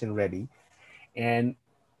production ready. And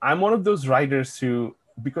I'm one of those writers who,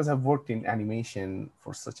 because I've worked in animation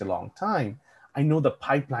for such a long time, I know the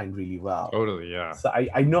pipeline really well. Totally, yeah. So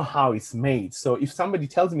I know how it's made. So if somebody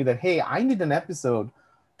tells me that, hey, I need an episode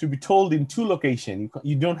to be told in 2 locations,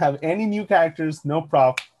 you don't have any new characters, no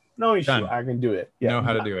prop, no issue, done. I can do it. Yeah. Know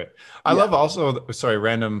how to do it. I love also, sorry,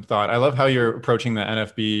 random thought. I love how you're approaching the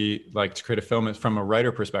NFB, like to create a film from a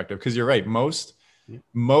writer perspective, because you're right. Most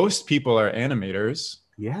people are animators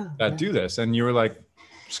that do this. And you were like,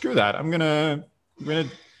 screw that. I'm gonna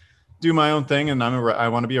do my own thing, and I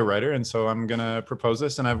want to be a writer, and so I'm gonna propose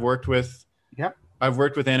this. And I've worked with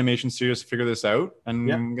animation studios to figure this out, and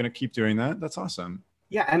I'm gonna keep doing that. That's awesome.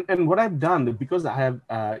 Yeah, and what I've done, because I have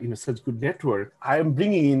such good network, I am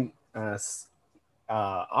bringing in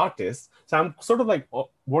artists. So I'm sort of like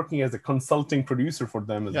working as a consulting producer for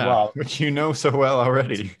them as well, which you know so well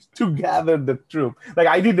already. To gather the troupe. Like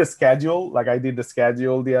I did the schedule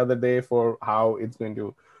the other day for how it's going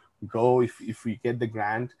to go if we get the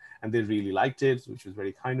grant, and they really liked it, which was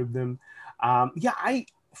very kind of them.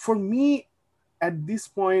 For me at this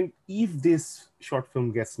point, if this short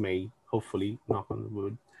film gets made, hopefully, knock on the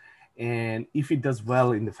wood, and if it does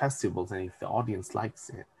well in the festivals, and if the audience likes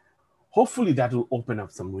it, hopefully that will open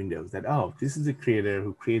up some windows that, this is a creator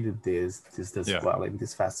who created this does well in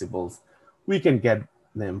these festivals, we can get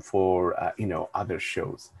them for other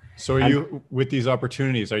shows. So you, with these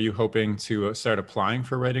opportunities, are you hoping to start applying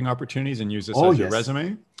for writing opportunities and use this as your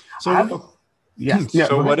resume? So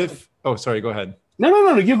So what if, sorry, go ahead.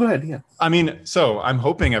 No, you go ahead. Yeah. I mean, so I'm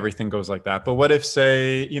hoping everything goes like that, but what if,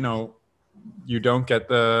 say, you don't get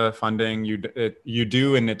the funding, you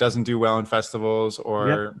do, and it doesn't do well in festivals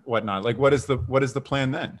or whatnot? Like, what is the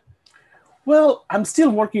plan then? Well, I'm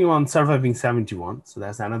still working on Surviving 71. So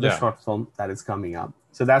that's another short film that is coming up.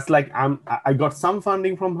 So that's like, I got some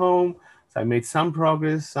funding from home. So I made some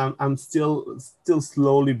progress. I'm still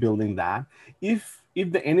slowly building that. If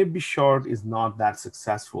the NFB short is not that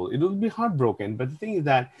successful, it will be heartbroken. But the thing is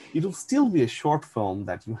that it will still be a short film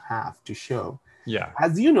that you have to show. Yeah.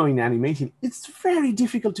 As you know, in animation, it's very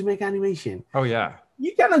difficult to make animation. Oh, yeah.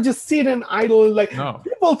 You cannot just sit and idle.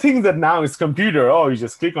 People think that now it's computer. You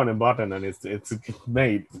just click on a button and it's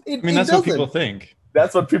made. That's what people think.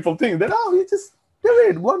 That's what people think. That, you just do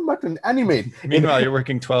it, one button, animate. Meanwhile, you're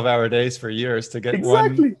working 12-hour days for years to get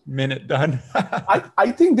 1 minute done.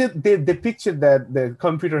 I think that they pictured that the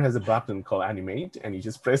computer has a button called animate, and you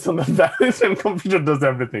just press on the button and computer does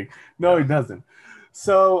everything. No, it doesn't.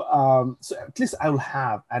 So at least I will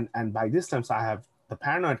have, and by this time, so I have the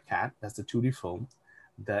Paranoid Cat, that's the 2D film,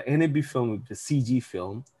 the NFB film, the CG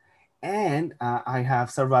film, And I have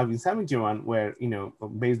Surviving 71, where,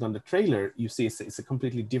 based on the trailer, you see it's a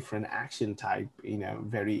completely different action type,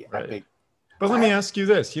 very Right. epic. But So let me ask you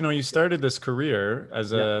this, you started this career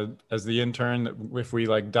as Yeah. as the intern. If we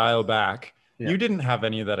like dial back, Yeah. you didn't have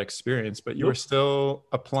any of that experience, but you Nope. were still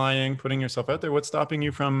applying, putting yourself out there. What's stopping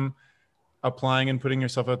you from applying and putting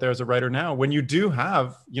yourself out there as a writer now, when you do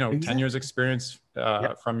have 10 Exactly. years experience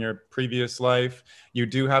Yep. from your previous life? You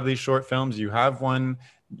do have these short films, you have won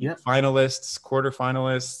Yep. finalists,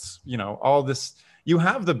 quarterfinalists, all this. You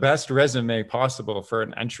have the best resume possible for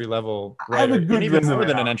an entry level I have writer, a and good even more resume.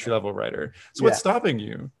 than an entry level writer. So Yeah. what's stopping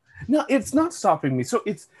you? No, it's not stopping me. So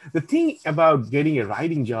it's the thing about getting a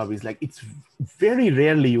writing job is like, it's very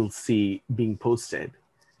rarely you'll see being posted.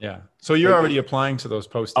 Yeah. So you're already applying to those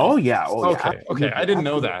postings. Oh yeah. Okay. Okay. I didn't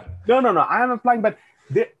know that. No. I am applying, but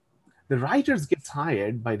the writers gets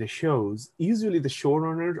hired by the shows, usually the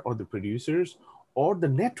showrunners or the producers or the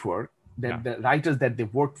network that the writers that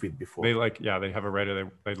they've worked with before. They have a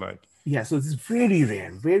writer they like. Yeah. So it's very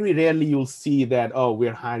rare. Very rarely you'll see that, oh,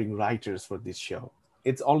 we're hiring writers for this show.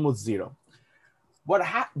 It's almost zero.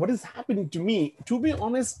 What is happening to me, to be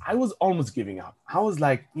honest, I was almost giving up. I was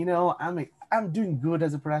like, I'm doing good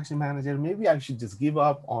as a production manager. Maybe I should just give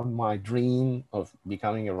up on my dream of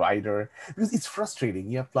becoming a writer, because it's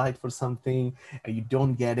frustrating. You applied for something and you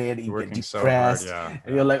don't get it. You get depressed. So hard,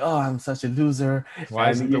 and you're like, oh, I'm such a loser. Why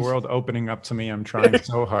isn't the world opening up to me? I'm trying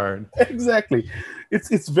so hard. Exactly.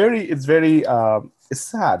 It's very it's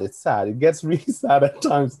sad. It's sad. It gets really sad at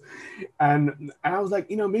times. And I was like,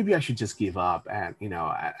 maybe I should just give up, and,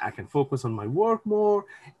 I can focus on my work more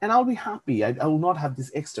and I'll be happy. I will not have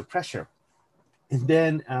this extra pressure. And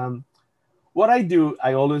then what I do,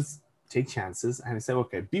 I always take chances, and I say,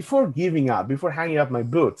 okay, before giving up, before hanging up my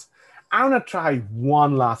boots, I want to try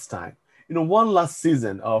one last time, one last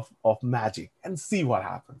season of magic and see what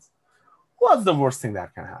happens. What's the worst thing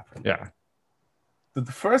that can happen? Yeah. So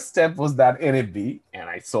the first step was that NFB, and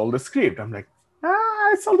I sold the script. I'm like,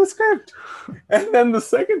 I sold the script. And then the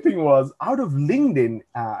second thing was, out of LinkedIn,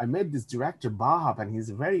 I met this director, Bahab, and he's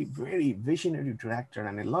a very, very visionary director,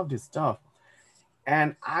 and I loved his stuff.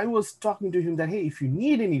 And I was talking to him that, hey, if you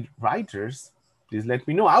need any writers, please let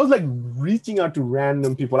me know. I was like reaching out to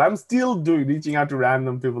random people. I'm still reaching out to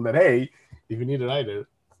random people that, hey, if you need a writer,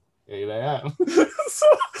 here I am.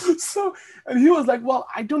 so, and he was like, well,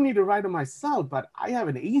 I don't need a writer myself, but I have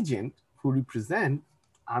an agent who represent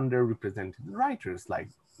underrepresented writers, like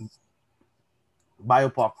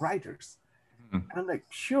BIPOC writers. And I'm like,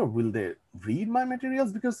 sure, will they read my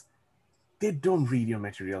materials? Because they don't read your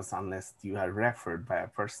materials unless you are referred by a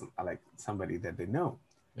person, like somebody that they know.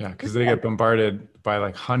 Yeah, because they get bombarded by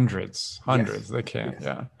like hundreds. Yes. They can't. Yes.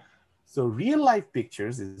 Yeah. So Real Life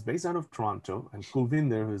Pictures is based out of Toronto, and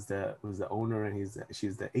Kulvinder, who's the owner, and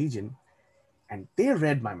she's the agent, and they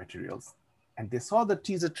read my materials, and they saw the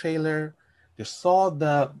teaser trailer, they saw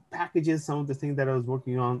the packages, some of the things that I was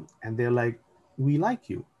working on, and they're like, we like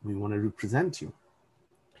you, we want to represent you.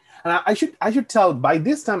 And I should tell, by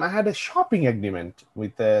this time I had a shopping agreement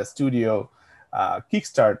with the studio,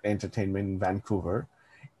 Kickstart Entertainment in Vancouver.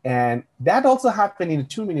 And that also happened in a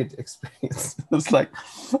 2-minute experience. It was like,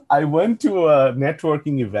 I went to a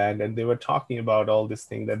networking event and they were talking about all this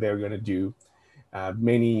thing that they're going to do.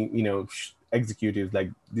 Many, executives,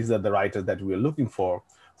 like, these are the writers that we're looking for.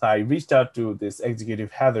 So I reached out to this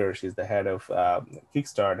executive, Heather. She's the head of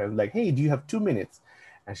Kickstart. And I was like, hey, do you have 2 minutes?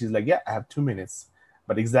 And she's like, yeah, I have 2 minutes,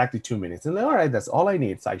 but exactly 2 minutes. And I'm like, all right, that's all I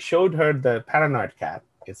need. So I showed her the Paranoid Cat.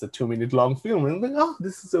 It's a 2-minute long film. And I'm like, oh,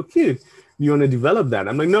 this is so cute. Do you want to develop that?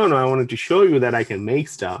 I'm like, no, I wanted to show you that I can make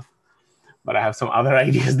stuff, but I have some other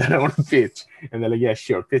ideas that I want to pitch. And they're like, yeah,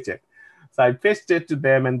 sure, pitch it. So I pitched it to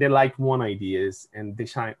them, and they liked one ideas, and they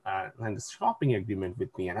signed a shopping agreement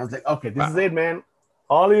with me. And I was like, okay, this is it, man.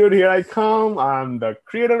 Hollywood, here I come. I'm the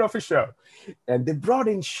creator of a show. And they brought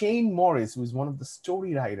in Shane Morris, who is one of the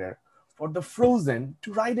story writer for the Frozen,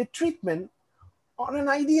 to write a treatment on an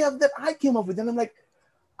idea that I came up with. And I'm like,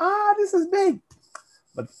 this is big.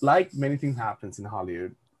 But like many things happens in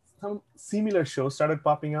Hollywood, some similar shows started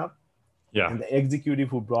popping up. Yeah. And the executive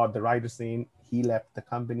who brought the writers in, he left the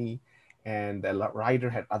company, and the writer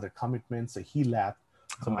had other commitments, so he left.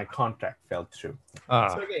 So my contract fell through.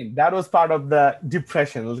 So again, that was part of the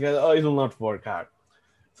depression. It was like, it will not work out.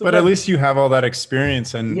 So but at least you have all that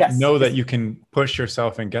experience and know that yes. you can push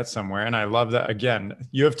yourself and get somewhere. And I love that. Again,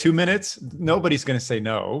 you have 2 minutes. Nobody's going to say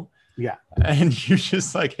no. Yeah. And you're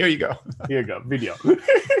just like, here you go. Here you go, video.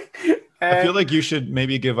 I feel like you should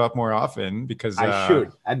maybe give up more often, because I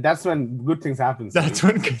should. And that's when good things happen. That's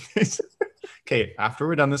when good things. Okay, after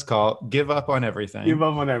we're done this call, give up on everything. Give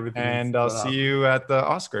up on everything. And I'll see you at the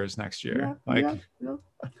Oscars next year. Yeah.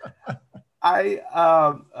 I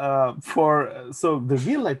for so the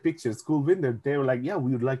real life pictures, Kulvinder, they were like, yeah,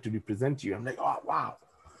 we would like to represent you. I'm like, oh wow,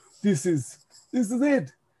 this is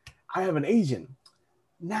it. I have an agent.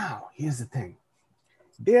 Now here's the thing.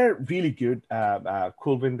 They're really good.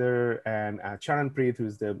 Kulvinder and Charan Preet,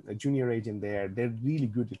 who's the junior agent there, they're really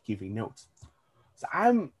good at giving notes. So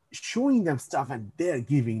I'm showing them stuff and they're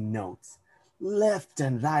giving notes left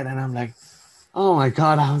and right. And I'm like, oh my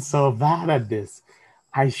God, I'm so bad at this.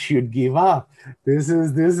 I should give up. This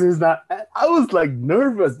is not. I was like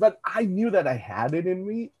nervous, but I knew that I had it in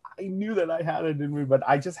me. But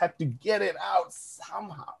I just had to get it out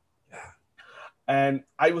somehow. Yeah. And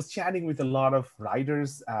I was chatting with a lot of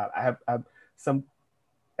writers. I have some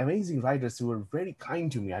amazing writers who were very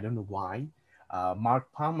kind to me. I don't know why.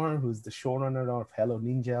 Mark Palmer, who's the showrunner of Hello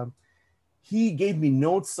Ninja, he gave me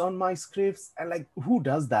notes on my scripts. And like, who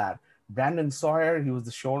does that? Brandon Sawyer, he was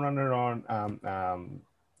the showrunner on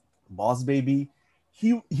Boss Baby.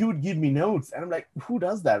 He would give me notes, and I'm like, who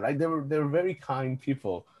does that, right? They were very kind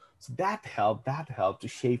people. So that helped to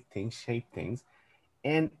shape things.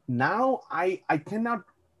 And now I cannot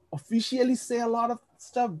officially say a lot of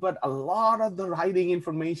stuff, but a lot of the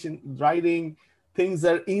writing things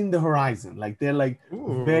are in the horizon. Like they're like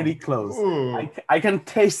very close. I can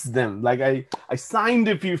taste them. Like I signed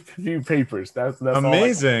a few papers. That's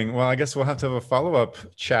amazing. Well, I guess we'll have to have a follow-up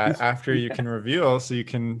chat after you can reveal, so you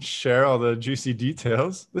can share all the juicy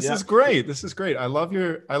details. This is great. I love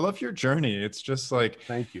your journey. It's just like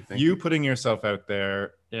thank you putting yourself out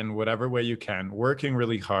there in whatever way you can, working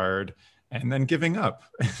really hard, and then giving up.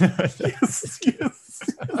 yes.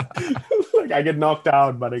 Like I get knocked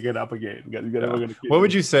out, but I get up again. What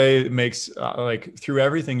would you say makes like through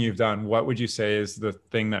everything you've done? What would you say is the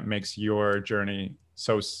thing that makes your journey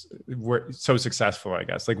so successful? I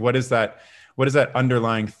guess like what is that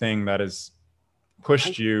underlying thing that has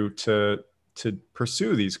pushed you to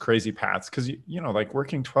pursue these crazy paths? Because you know, like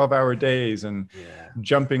working 12-hour days and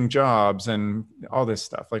jumping jobs and all this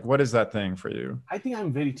stuff. Like, what is that thing for you? I think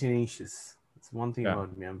I'm very tenacious. One thing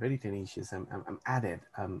about me, I'm very tenacious. I'm at it.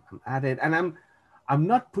 I'm at it, and I'm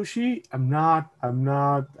not pushy. I'm not.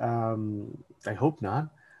 I hope not.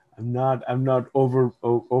 I'm not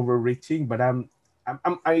overreaching, but I'm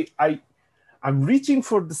reaching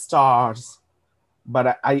for the stars,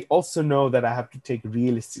 but I also know that I have to take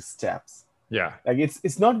realistic steps. Yeah, like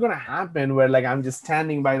it's not gonna happen where like I'm just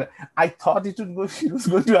standing by the. I thought it was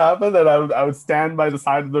going to happen that I would stand by the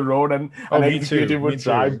side of the road and an executive would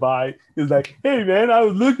drive by. He's like, "Hey man, I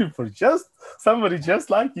was looking for just somebody just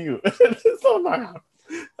like you." It's not gonna happen.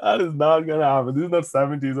 That is not gonna happen. This is not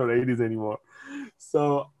 70s or 80s anymore.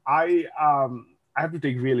 So I have to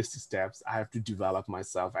take realistic steps. I have to develop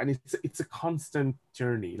myself, and it's a constant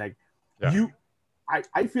journey. Like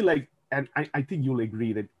I feel like, and I think you'll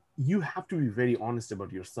agree that. You have to be very honest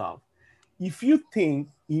about yourself. If you think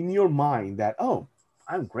in your mind that, oh,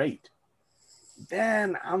 I'm great,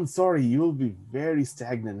 then I'm sorry, you'll be very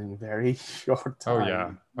stagnant in a very short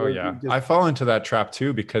time. Oh yeah. I fall into that trap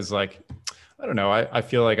too, because like, I don't know, I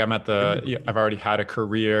feel like I'm at I've already had a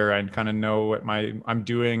career and kind of know what I'm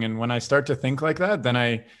doing. And when I start to think like that, then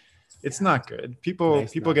it's not good. People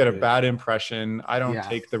get a bad impression. I don't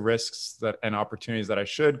take the risks and opportunities that I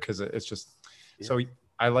should, because it's just so.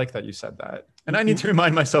 I like that you said that, and I need to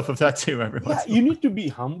remind myself of that too. You need to be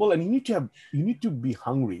humble, and you need to be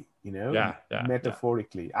hungry. You know,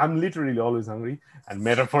 metaphorically, I'm literally always hungry, and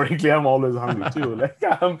metaphorically, I'm always hungry too. Like,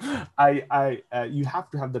 you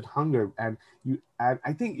have to have that hunger, and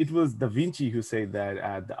I think it was Da Vinci who said that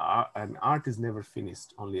an art is never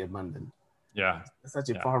finished, only abundant. Yeah, it's such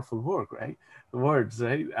a powerful work, right? The words,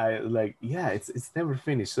 right? It's never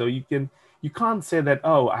finished. So you can't say that,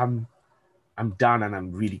 oh, I'm done and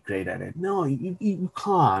I'm really great at it. No, you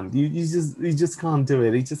can't. You just can't do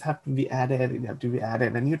it. You just have to be at it. You have to be at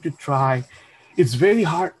it, and you have to try. It's very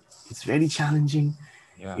hard. It's very challenging.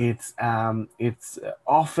 Yeah. It's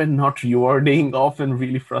often not rewarding, often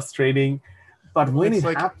really frustrating. But when it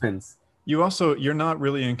happens, you're not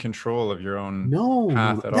really in control of your own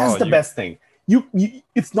path at all. That's the best thing. You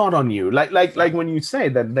it's not on you. Like when you say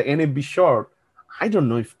that the NFB short, I don't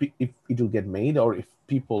know if it'll get made or if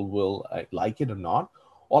people will like it or not.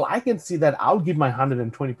 All I can see that I'll give my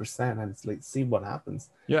 120% and it's like, see what happens.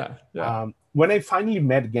 Yeah. When I finally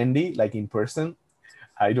met Gendy, like in person,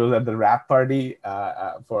 it was at the rap party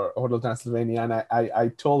for Hotel Transylvania, and I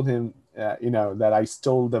told him that I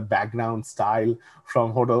stole the background style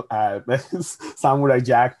from Hotel Samurai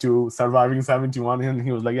Jack to Surviving 71, and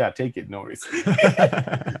he was like, "Yeah, take it, no worries."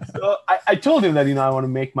 So I told him that I want to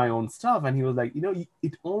make my own stuff, and he was like,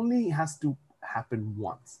 it only has to happen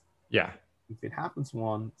once. Yeah. If it happens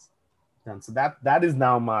once, then so that is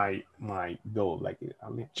now my goal. Like,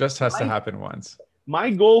 just has to happen once. My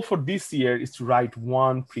goal for this year is to write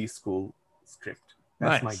one preschool script.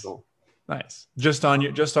 That's nice. My goal. Nice. Just on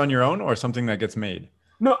your own, or something that gets made?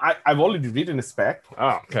 No, I've already written a spec.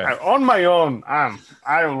 Okay. On my own,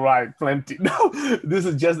 I will write plenty. No, this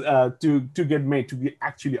is just to get made, to be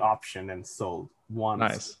actually optioned and sold once.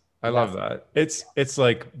 Nice. I love that. It's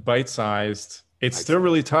like bite-sized. It's still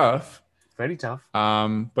really tough. Very tough.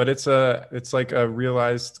 But it's like a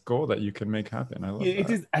realized goal that you can make happen. I love that. It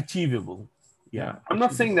is achievable. Yeah. I'm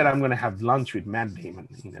not saying that I'm going to have lunch with Matt Damon.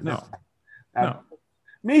 No.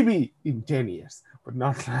 Maybe in 10 years, but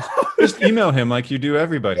not now. Just email him like you do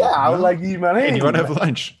everybody. Yeah, I would like email him. Hey, you want to have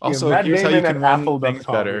lunch? Also, here's how you can run things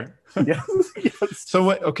better. Yes.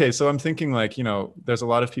 So I'm thinking, like, there's a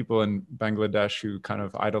lot of people in Bangladesh who kind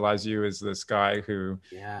of idolize you as this guy who,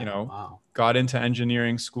 got into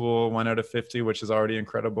engineering school, 1 out of 50, which is already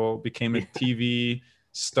incredible, became a TV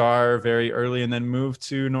star very early, and then moved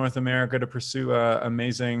to North America to pursue an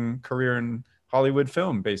amazing career in Hollywood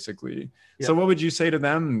film, basically. Yeah. So what would you say to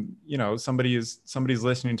them? Somebody's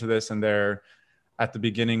listening to this and they're at the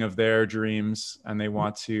beginning of their dreams and they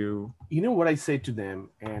want to... what I say to them,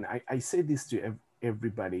 and I say this to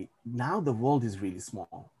everybody, now the world is really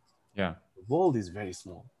small. Yeah. The world is very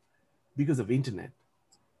small because of internet.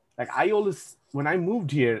 Like, I always, when I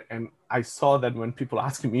moved here and I saw that when people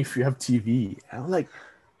ask me if you have TV, I'm like,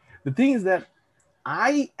 the thing is that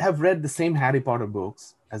I have read the same Harry Potter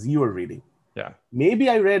books as you are reading. Yeah. Maybe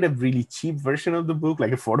I read a really cheap version of the book,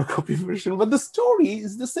 like a photocopy version, but the story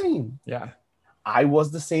is the same. Yeah. I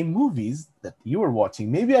watched the same movies that you were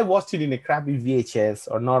watching. Maybe I watched it in a crappy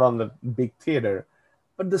VHS or not on the big theater,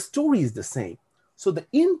 but the story is the same. So the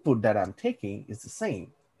input that I'm taking is the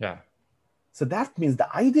same. Yeah. So that means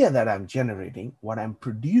the idea that I'm generating, what I'm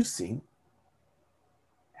producing,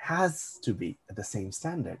 has to be at the same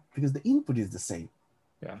standard because the input is the same.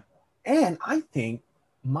 Yeah. And I think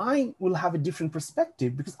mine will have a different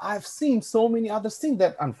perspective because I've seen so many other things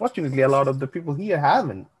that unfortunately a lot of the people here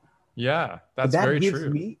haven't. Yeah, that's very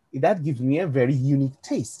true. That gives me a very unique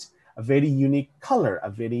taste, a very unique color, a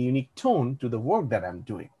very unique tone to the work that I'm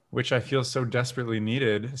doing. Which I feel so desperately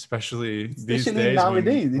needed, especially these days.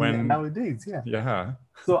 Nowadays, yeah. Yeah.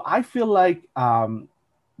 So I feel like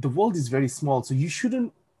the world is very small. So you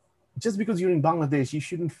shouldn't, just because you're in Bangladesh, you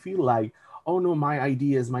shouldn't feel like, oh no, my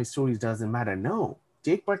ideas, my stories doesn't matter. No,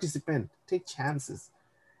 take participant, take chances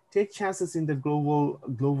in the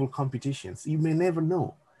global competitions. You may never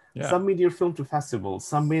know. Yeah. Submit your film to festivals,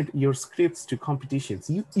 submit your scripts to competitions.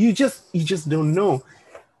 You just don't know.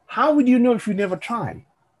 How would you know if you never try,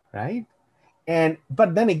 right?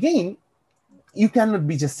 But then again, you cannot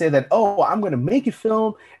be just say that, oh, I'm going to make a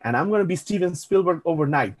film and I'm going to be Steven Spielberg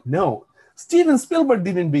overnight. No, Steven Spielberg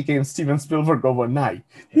didn't become Steven Spielberg overnight.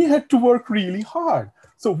 He had to work really hard.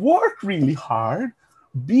 So work really hard,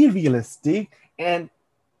 be realistic, and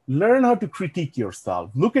learn how to critique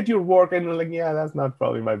yourself. Look at your work and you're like, yeah, that's not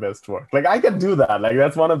probably my best work. Like, I can do that. Like,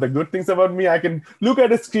 that's one of the good things about me. I can look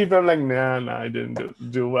at a script and I'm like, nah, I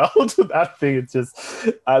didn't do well to that thing. It's just,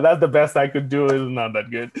 that's the best I could do. Is not that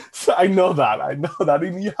good. So I know that.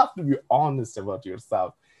 And you have to be honest about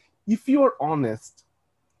yourself. If you're honest,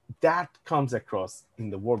 that comes across in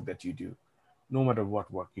the work that you do. No matter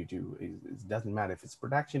what work you do. It doesn't matter if it's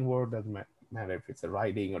production work, doesn't matter if it's a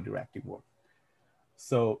writing or directing work.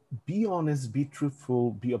 So be honest, be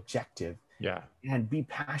truthful, be objective, and be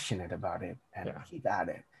passionate about it, and keep at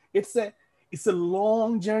it. It's a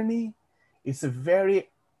long journey. It's a very,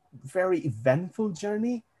 very eventful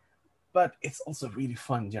journey, but it's also a really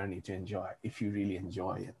fun journey to enjoy if you really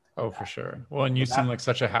enjoy it. Oh, for sure. Well, and you seem like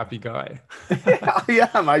such a happy guy. I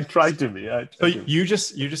am. I try to be. You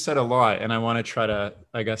just said a lot, and I want to try to,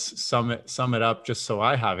 I guess, sum it up just so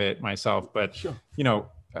I have it myself. But sure.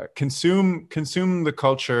 Consume the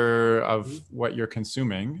culture of what you're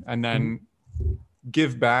consuming, and then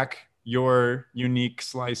give back your unique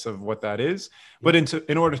slice of what that is. But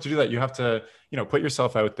in order to do that, you have to put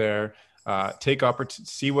yourself out there,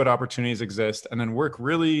 see what opportunities exist, and then work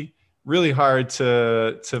really, really hard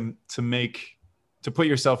to put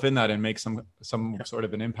yourself in that and make some sort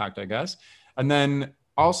of an impact, I guess. And then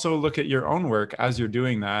also look at your own work as you're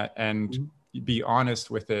doing that and be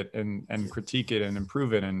honest with it and critique it and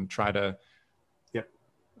improve it and try to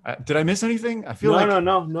Did I miss anything? I feel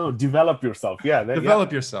no. Develop yourself. Yeah.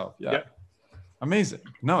 Develop yourself. Yeah. Yeah. Amazing.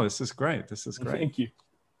 No, this is great. This is great. Thank you.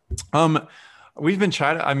 We've been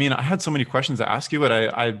chatting. I mean, I had so many questions to ask you, but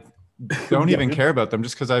I don't even care about them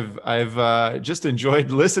just because I've just enjoyed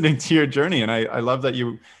listening to your journey. And I love that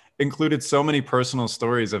you included so many personal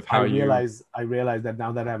stories of how I realize that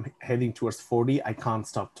now that I'm heading towards 40, I can't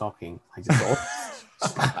stop talking. I just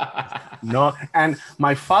no. And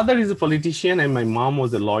my father is a politician and my mom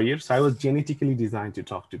was a lawyer. So I was genetically designed to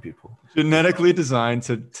talk to people. Genetically designed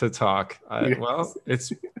to talk. Yes. Well,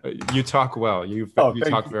 you talk well. You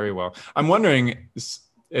talk very well. I'm wondering,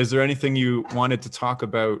 is there anything you wanted to talk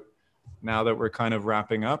about now that we're kind of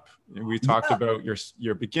wrapping up? We talked about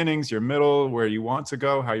your beginnings, your middle, where you want to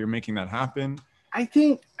go, how you're making that happen. I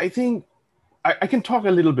think I can talk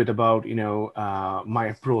a little bit about, my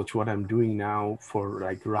approach, what I'm doing now for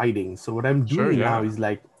like writing. So what I'm doing now is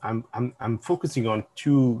like, I'm focusing on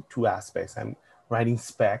two aspects. I'm writing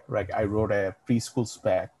spec, like I wrote a preschool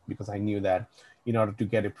spec because I knew that in order to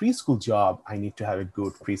get a preschool job, I need to have a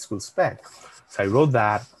good preschool spec. So I wrote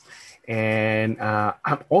that. And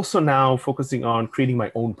I'm also now focusing on creating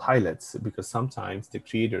my own pilots because sometimes the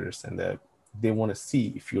creators they want to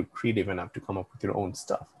see if you're creative enough to come up with your own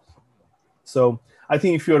stuff. So I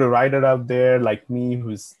think if you're a writer out there like me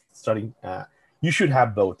who's starting, you should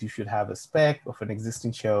have both. You should have a spec of an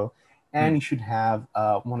existing show and you should have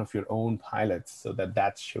one of your own pilots so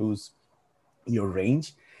that shows your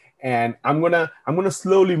range. And I'm gonna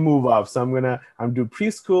slowly move up. So I'm do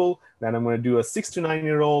preschool, then I'm gonna do a 6 to 9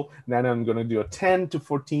 year old, then I'm gonna do a 10 to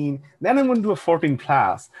 14, then I'm gonna do a 14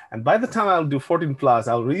 plus. And by the time I'll do 14 plus,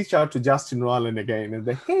 I'll reach out to Justin Roiland again and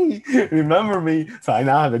say, hey, remember me? So I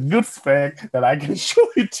now have a good spec that I can show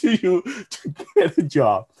it to you to get a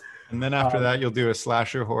job. And then after that, you'll do a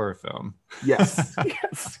slasher horror film. Yes.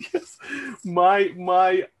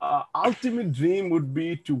 My ultimate dream would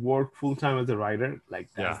be to work full time as a writer. Like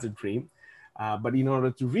that's the dream. But in order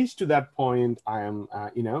to reach to that point, I am,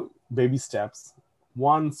 baby steps,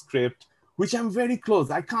 one script, which I'm very close.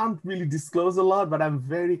 I can't really disclose a lot, but I'm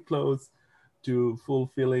very close to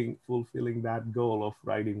fulfilling that goal of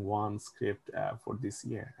writing one script for this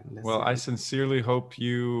year. Well, I sincerely hope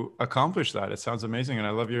you accomplish that. It sounds amazing. And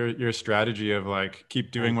I love your strategy of like,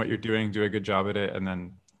 keep doing what you're doing, do a good job at it, and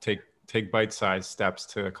then take bite-sized steps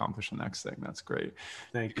to accomplish the next thing. That's great.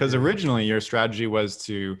 Thank you. Because originally your strategy was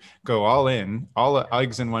to go all in, all the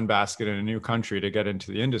eggs in one basket in a new country to get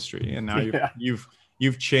into the industry. And now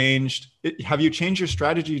you've changed. Have you changed your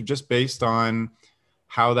strategy just based on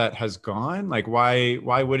how that has gone? Like why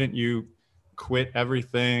wouldn't you quit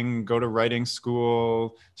everything, go to writing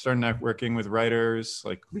school, start networking with writers?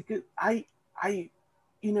 Like, because I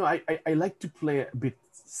like to play a bit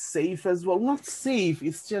safe as well. Not safe,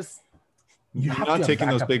 it's just you're not taking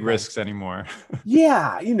those big risks anymore.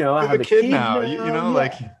 Yeah, I have a kid now.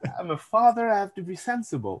 Like I'm a father, I have to be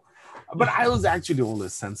sensible. But I was actually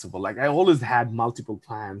always sensible. Like I always had multiple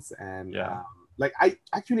plans, and like I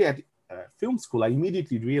actually at film school, I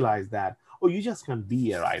immediately realized that, you just can't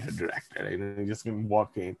be a writer director, you just can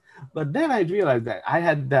walk in. But then I realized that I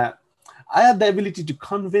had the ability to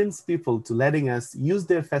convince people to letting us use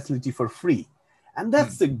their facility for free. And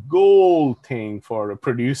that's the goal thing for a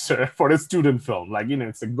producer, for a student film. Like,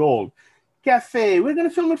 it's a goal. Cafe, we're going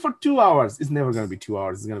to film it for 2 hours. It's never going to be 2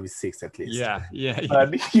 hours. It's going to be 6 at least. Yeah.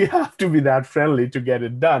 But you have to be that friendly to get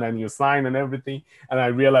it done, and you sign and everything. And I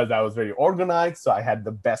realized I was very organized. So I had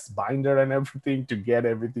the best binder and everything to get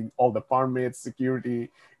everything, all the permits, security,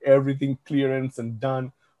 everything, clearance and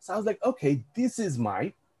done. So I was like, okay, this is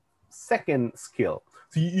my second skill.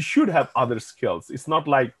 So you should have other skills. It's not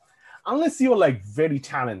like, unless you're like very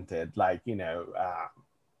talented, like, Neil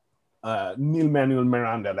Manuel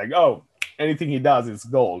Miranda, like, anything he does is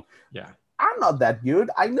gold. Yeah. I'm not that good.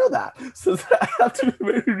 I know that. So I have to be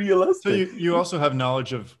very realistic. So you also have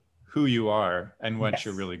knowledge of who you are and what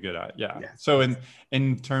you're really good at. Yeah. Yes. So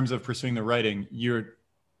in terms of pursuing the writing,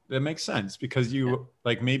 that makes sense because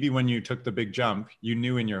like maybe when you took the big jump, you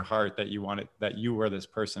knew in your heart that you were this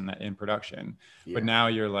person that in production, but now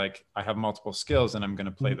you're like, I have multiple skills and I'm going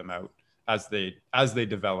to play them out as they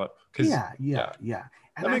develop. Yeah.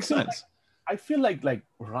 And that makes sense. I feel like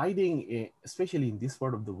writing, especially in this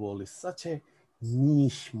part of the world, is such a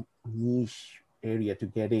niche area to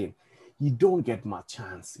get in. You don't get much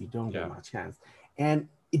chance. And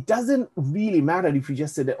it doesn't really matter if you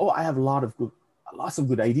just say that, I have lots of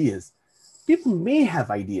good ideas. People may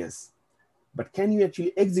have ideas, but can you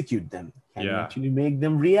actually execute them? Can you actually make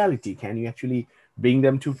them reality? Can you actually bring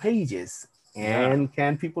them to pages? And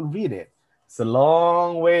can people read it? It's a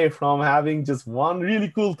long way from having just one really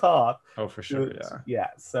cool thought. Oh, for sure. Yeah. Yeah.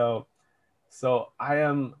 So I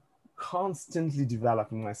am constantly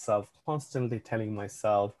developing myself, constantly telling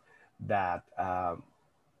myself that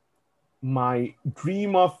my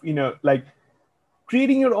dream of, like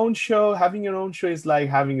creating your own show, having your own show is like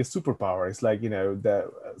having a superpower. It's like,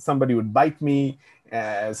 somebody would bite me,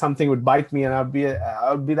 something would bite me, and I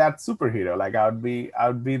would be that superhero. Like I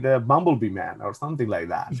would be the Bumblebee man or something like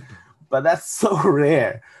that. But that's so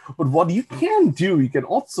rare. But what you can do, you can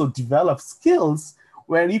also develop skills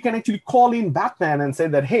where you can actually call in Batman and say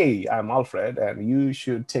that, hey, I'm Alfred, and you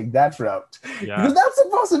should take that route. Yeah. Because that's a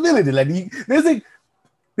possibility. Like there's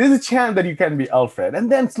a chance that you can be Alfred,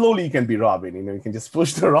 and then slowly you can be Robin. You can just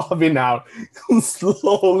push the Robin out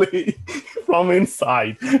slowly from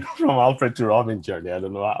inside, from Alfred to Robin journey. I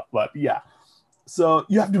don't know how, but yeah. So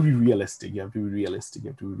you have to be realistic. You have to be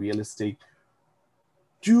realistic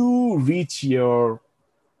to reach your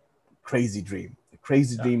crazy dream. The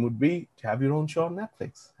crazy dream would be to have your own show on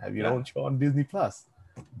Netflix, have your own show on Disney Plus.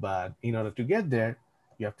 But in order to get there,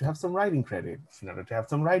 you have to have some writing credit. In order to have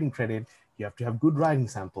some writing credit, you have to have good writing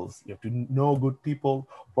samples. You have to know good people,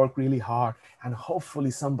 work really hard, and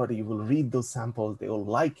hopefully somebody will read those samples. They will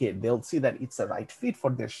like it. They'll see that it's a right fit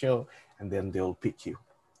for their show, and then they'll pick you.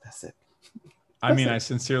 That's it. I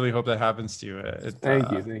sincerely hope that happens to you.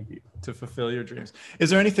 Thank you. To fulfill your dreams. Is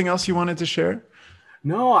there anything else you wanted to share?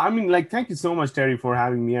 No, thank you so much, Terry, for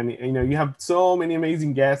having me. And you have so many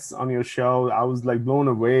amazing guests on your show. I was like blown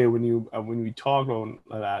away when we talked on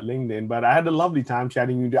LinkedIn. But I had a lovely time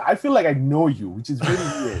chatting with you. I feel like I know you, which is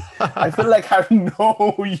really weird. I feel like I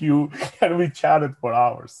know you, and we chatted for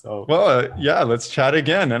hours. So let's chat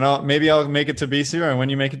again, and maybe I'll make it to BC, and when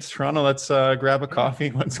you make it to Toronto, let's grab a coffee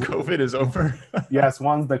once COVID is over. Yes,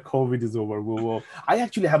 once the COVID is over, we will. I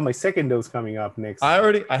actually have my second dose coming up next.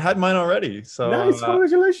 I had mine already. So nice.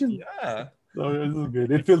 Congratulations. Yeah. So this is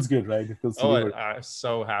good. It feels good, right? It feels I'm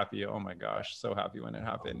so happy. Oh my gosh. So happy when it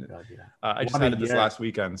happened. God, yeah. I just had it this last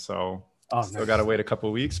weekend. So still got to wait a couple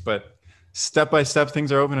of weeks, but step by step, things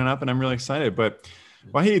are opening up and I'm really excited. But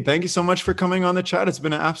Wahid, thank you so much for coming on the chat. It's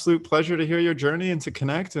been an absolute pleasure to hear your journey and to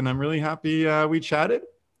connect. And I'm really happy we chatted.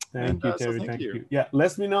 Thank you, Terry. Thank you. Yeah,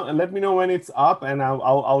 let me know when it's up, and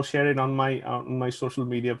I'll share it on my social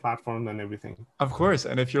media platform and everything. Of course.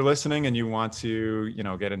 And if you're listening and you want to,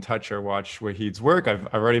 get in touch or watch Wahid's work, I've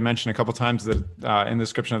already mentioned a couple of times that in the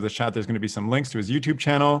description of the chat, there's going to be some links to his YouTube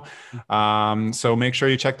channel. So make sure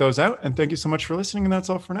you check those out. And thank you so much for listening. And that's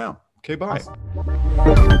all for now. Okay, bye.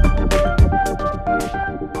 Awesome.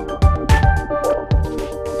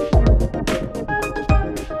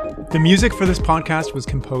 The music for this podcast was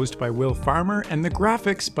composed by Will Farmer and the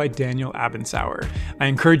graphics by Daniel Abensauer. I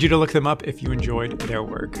encourage you to look them up if you enjoyed their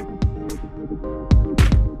work.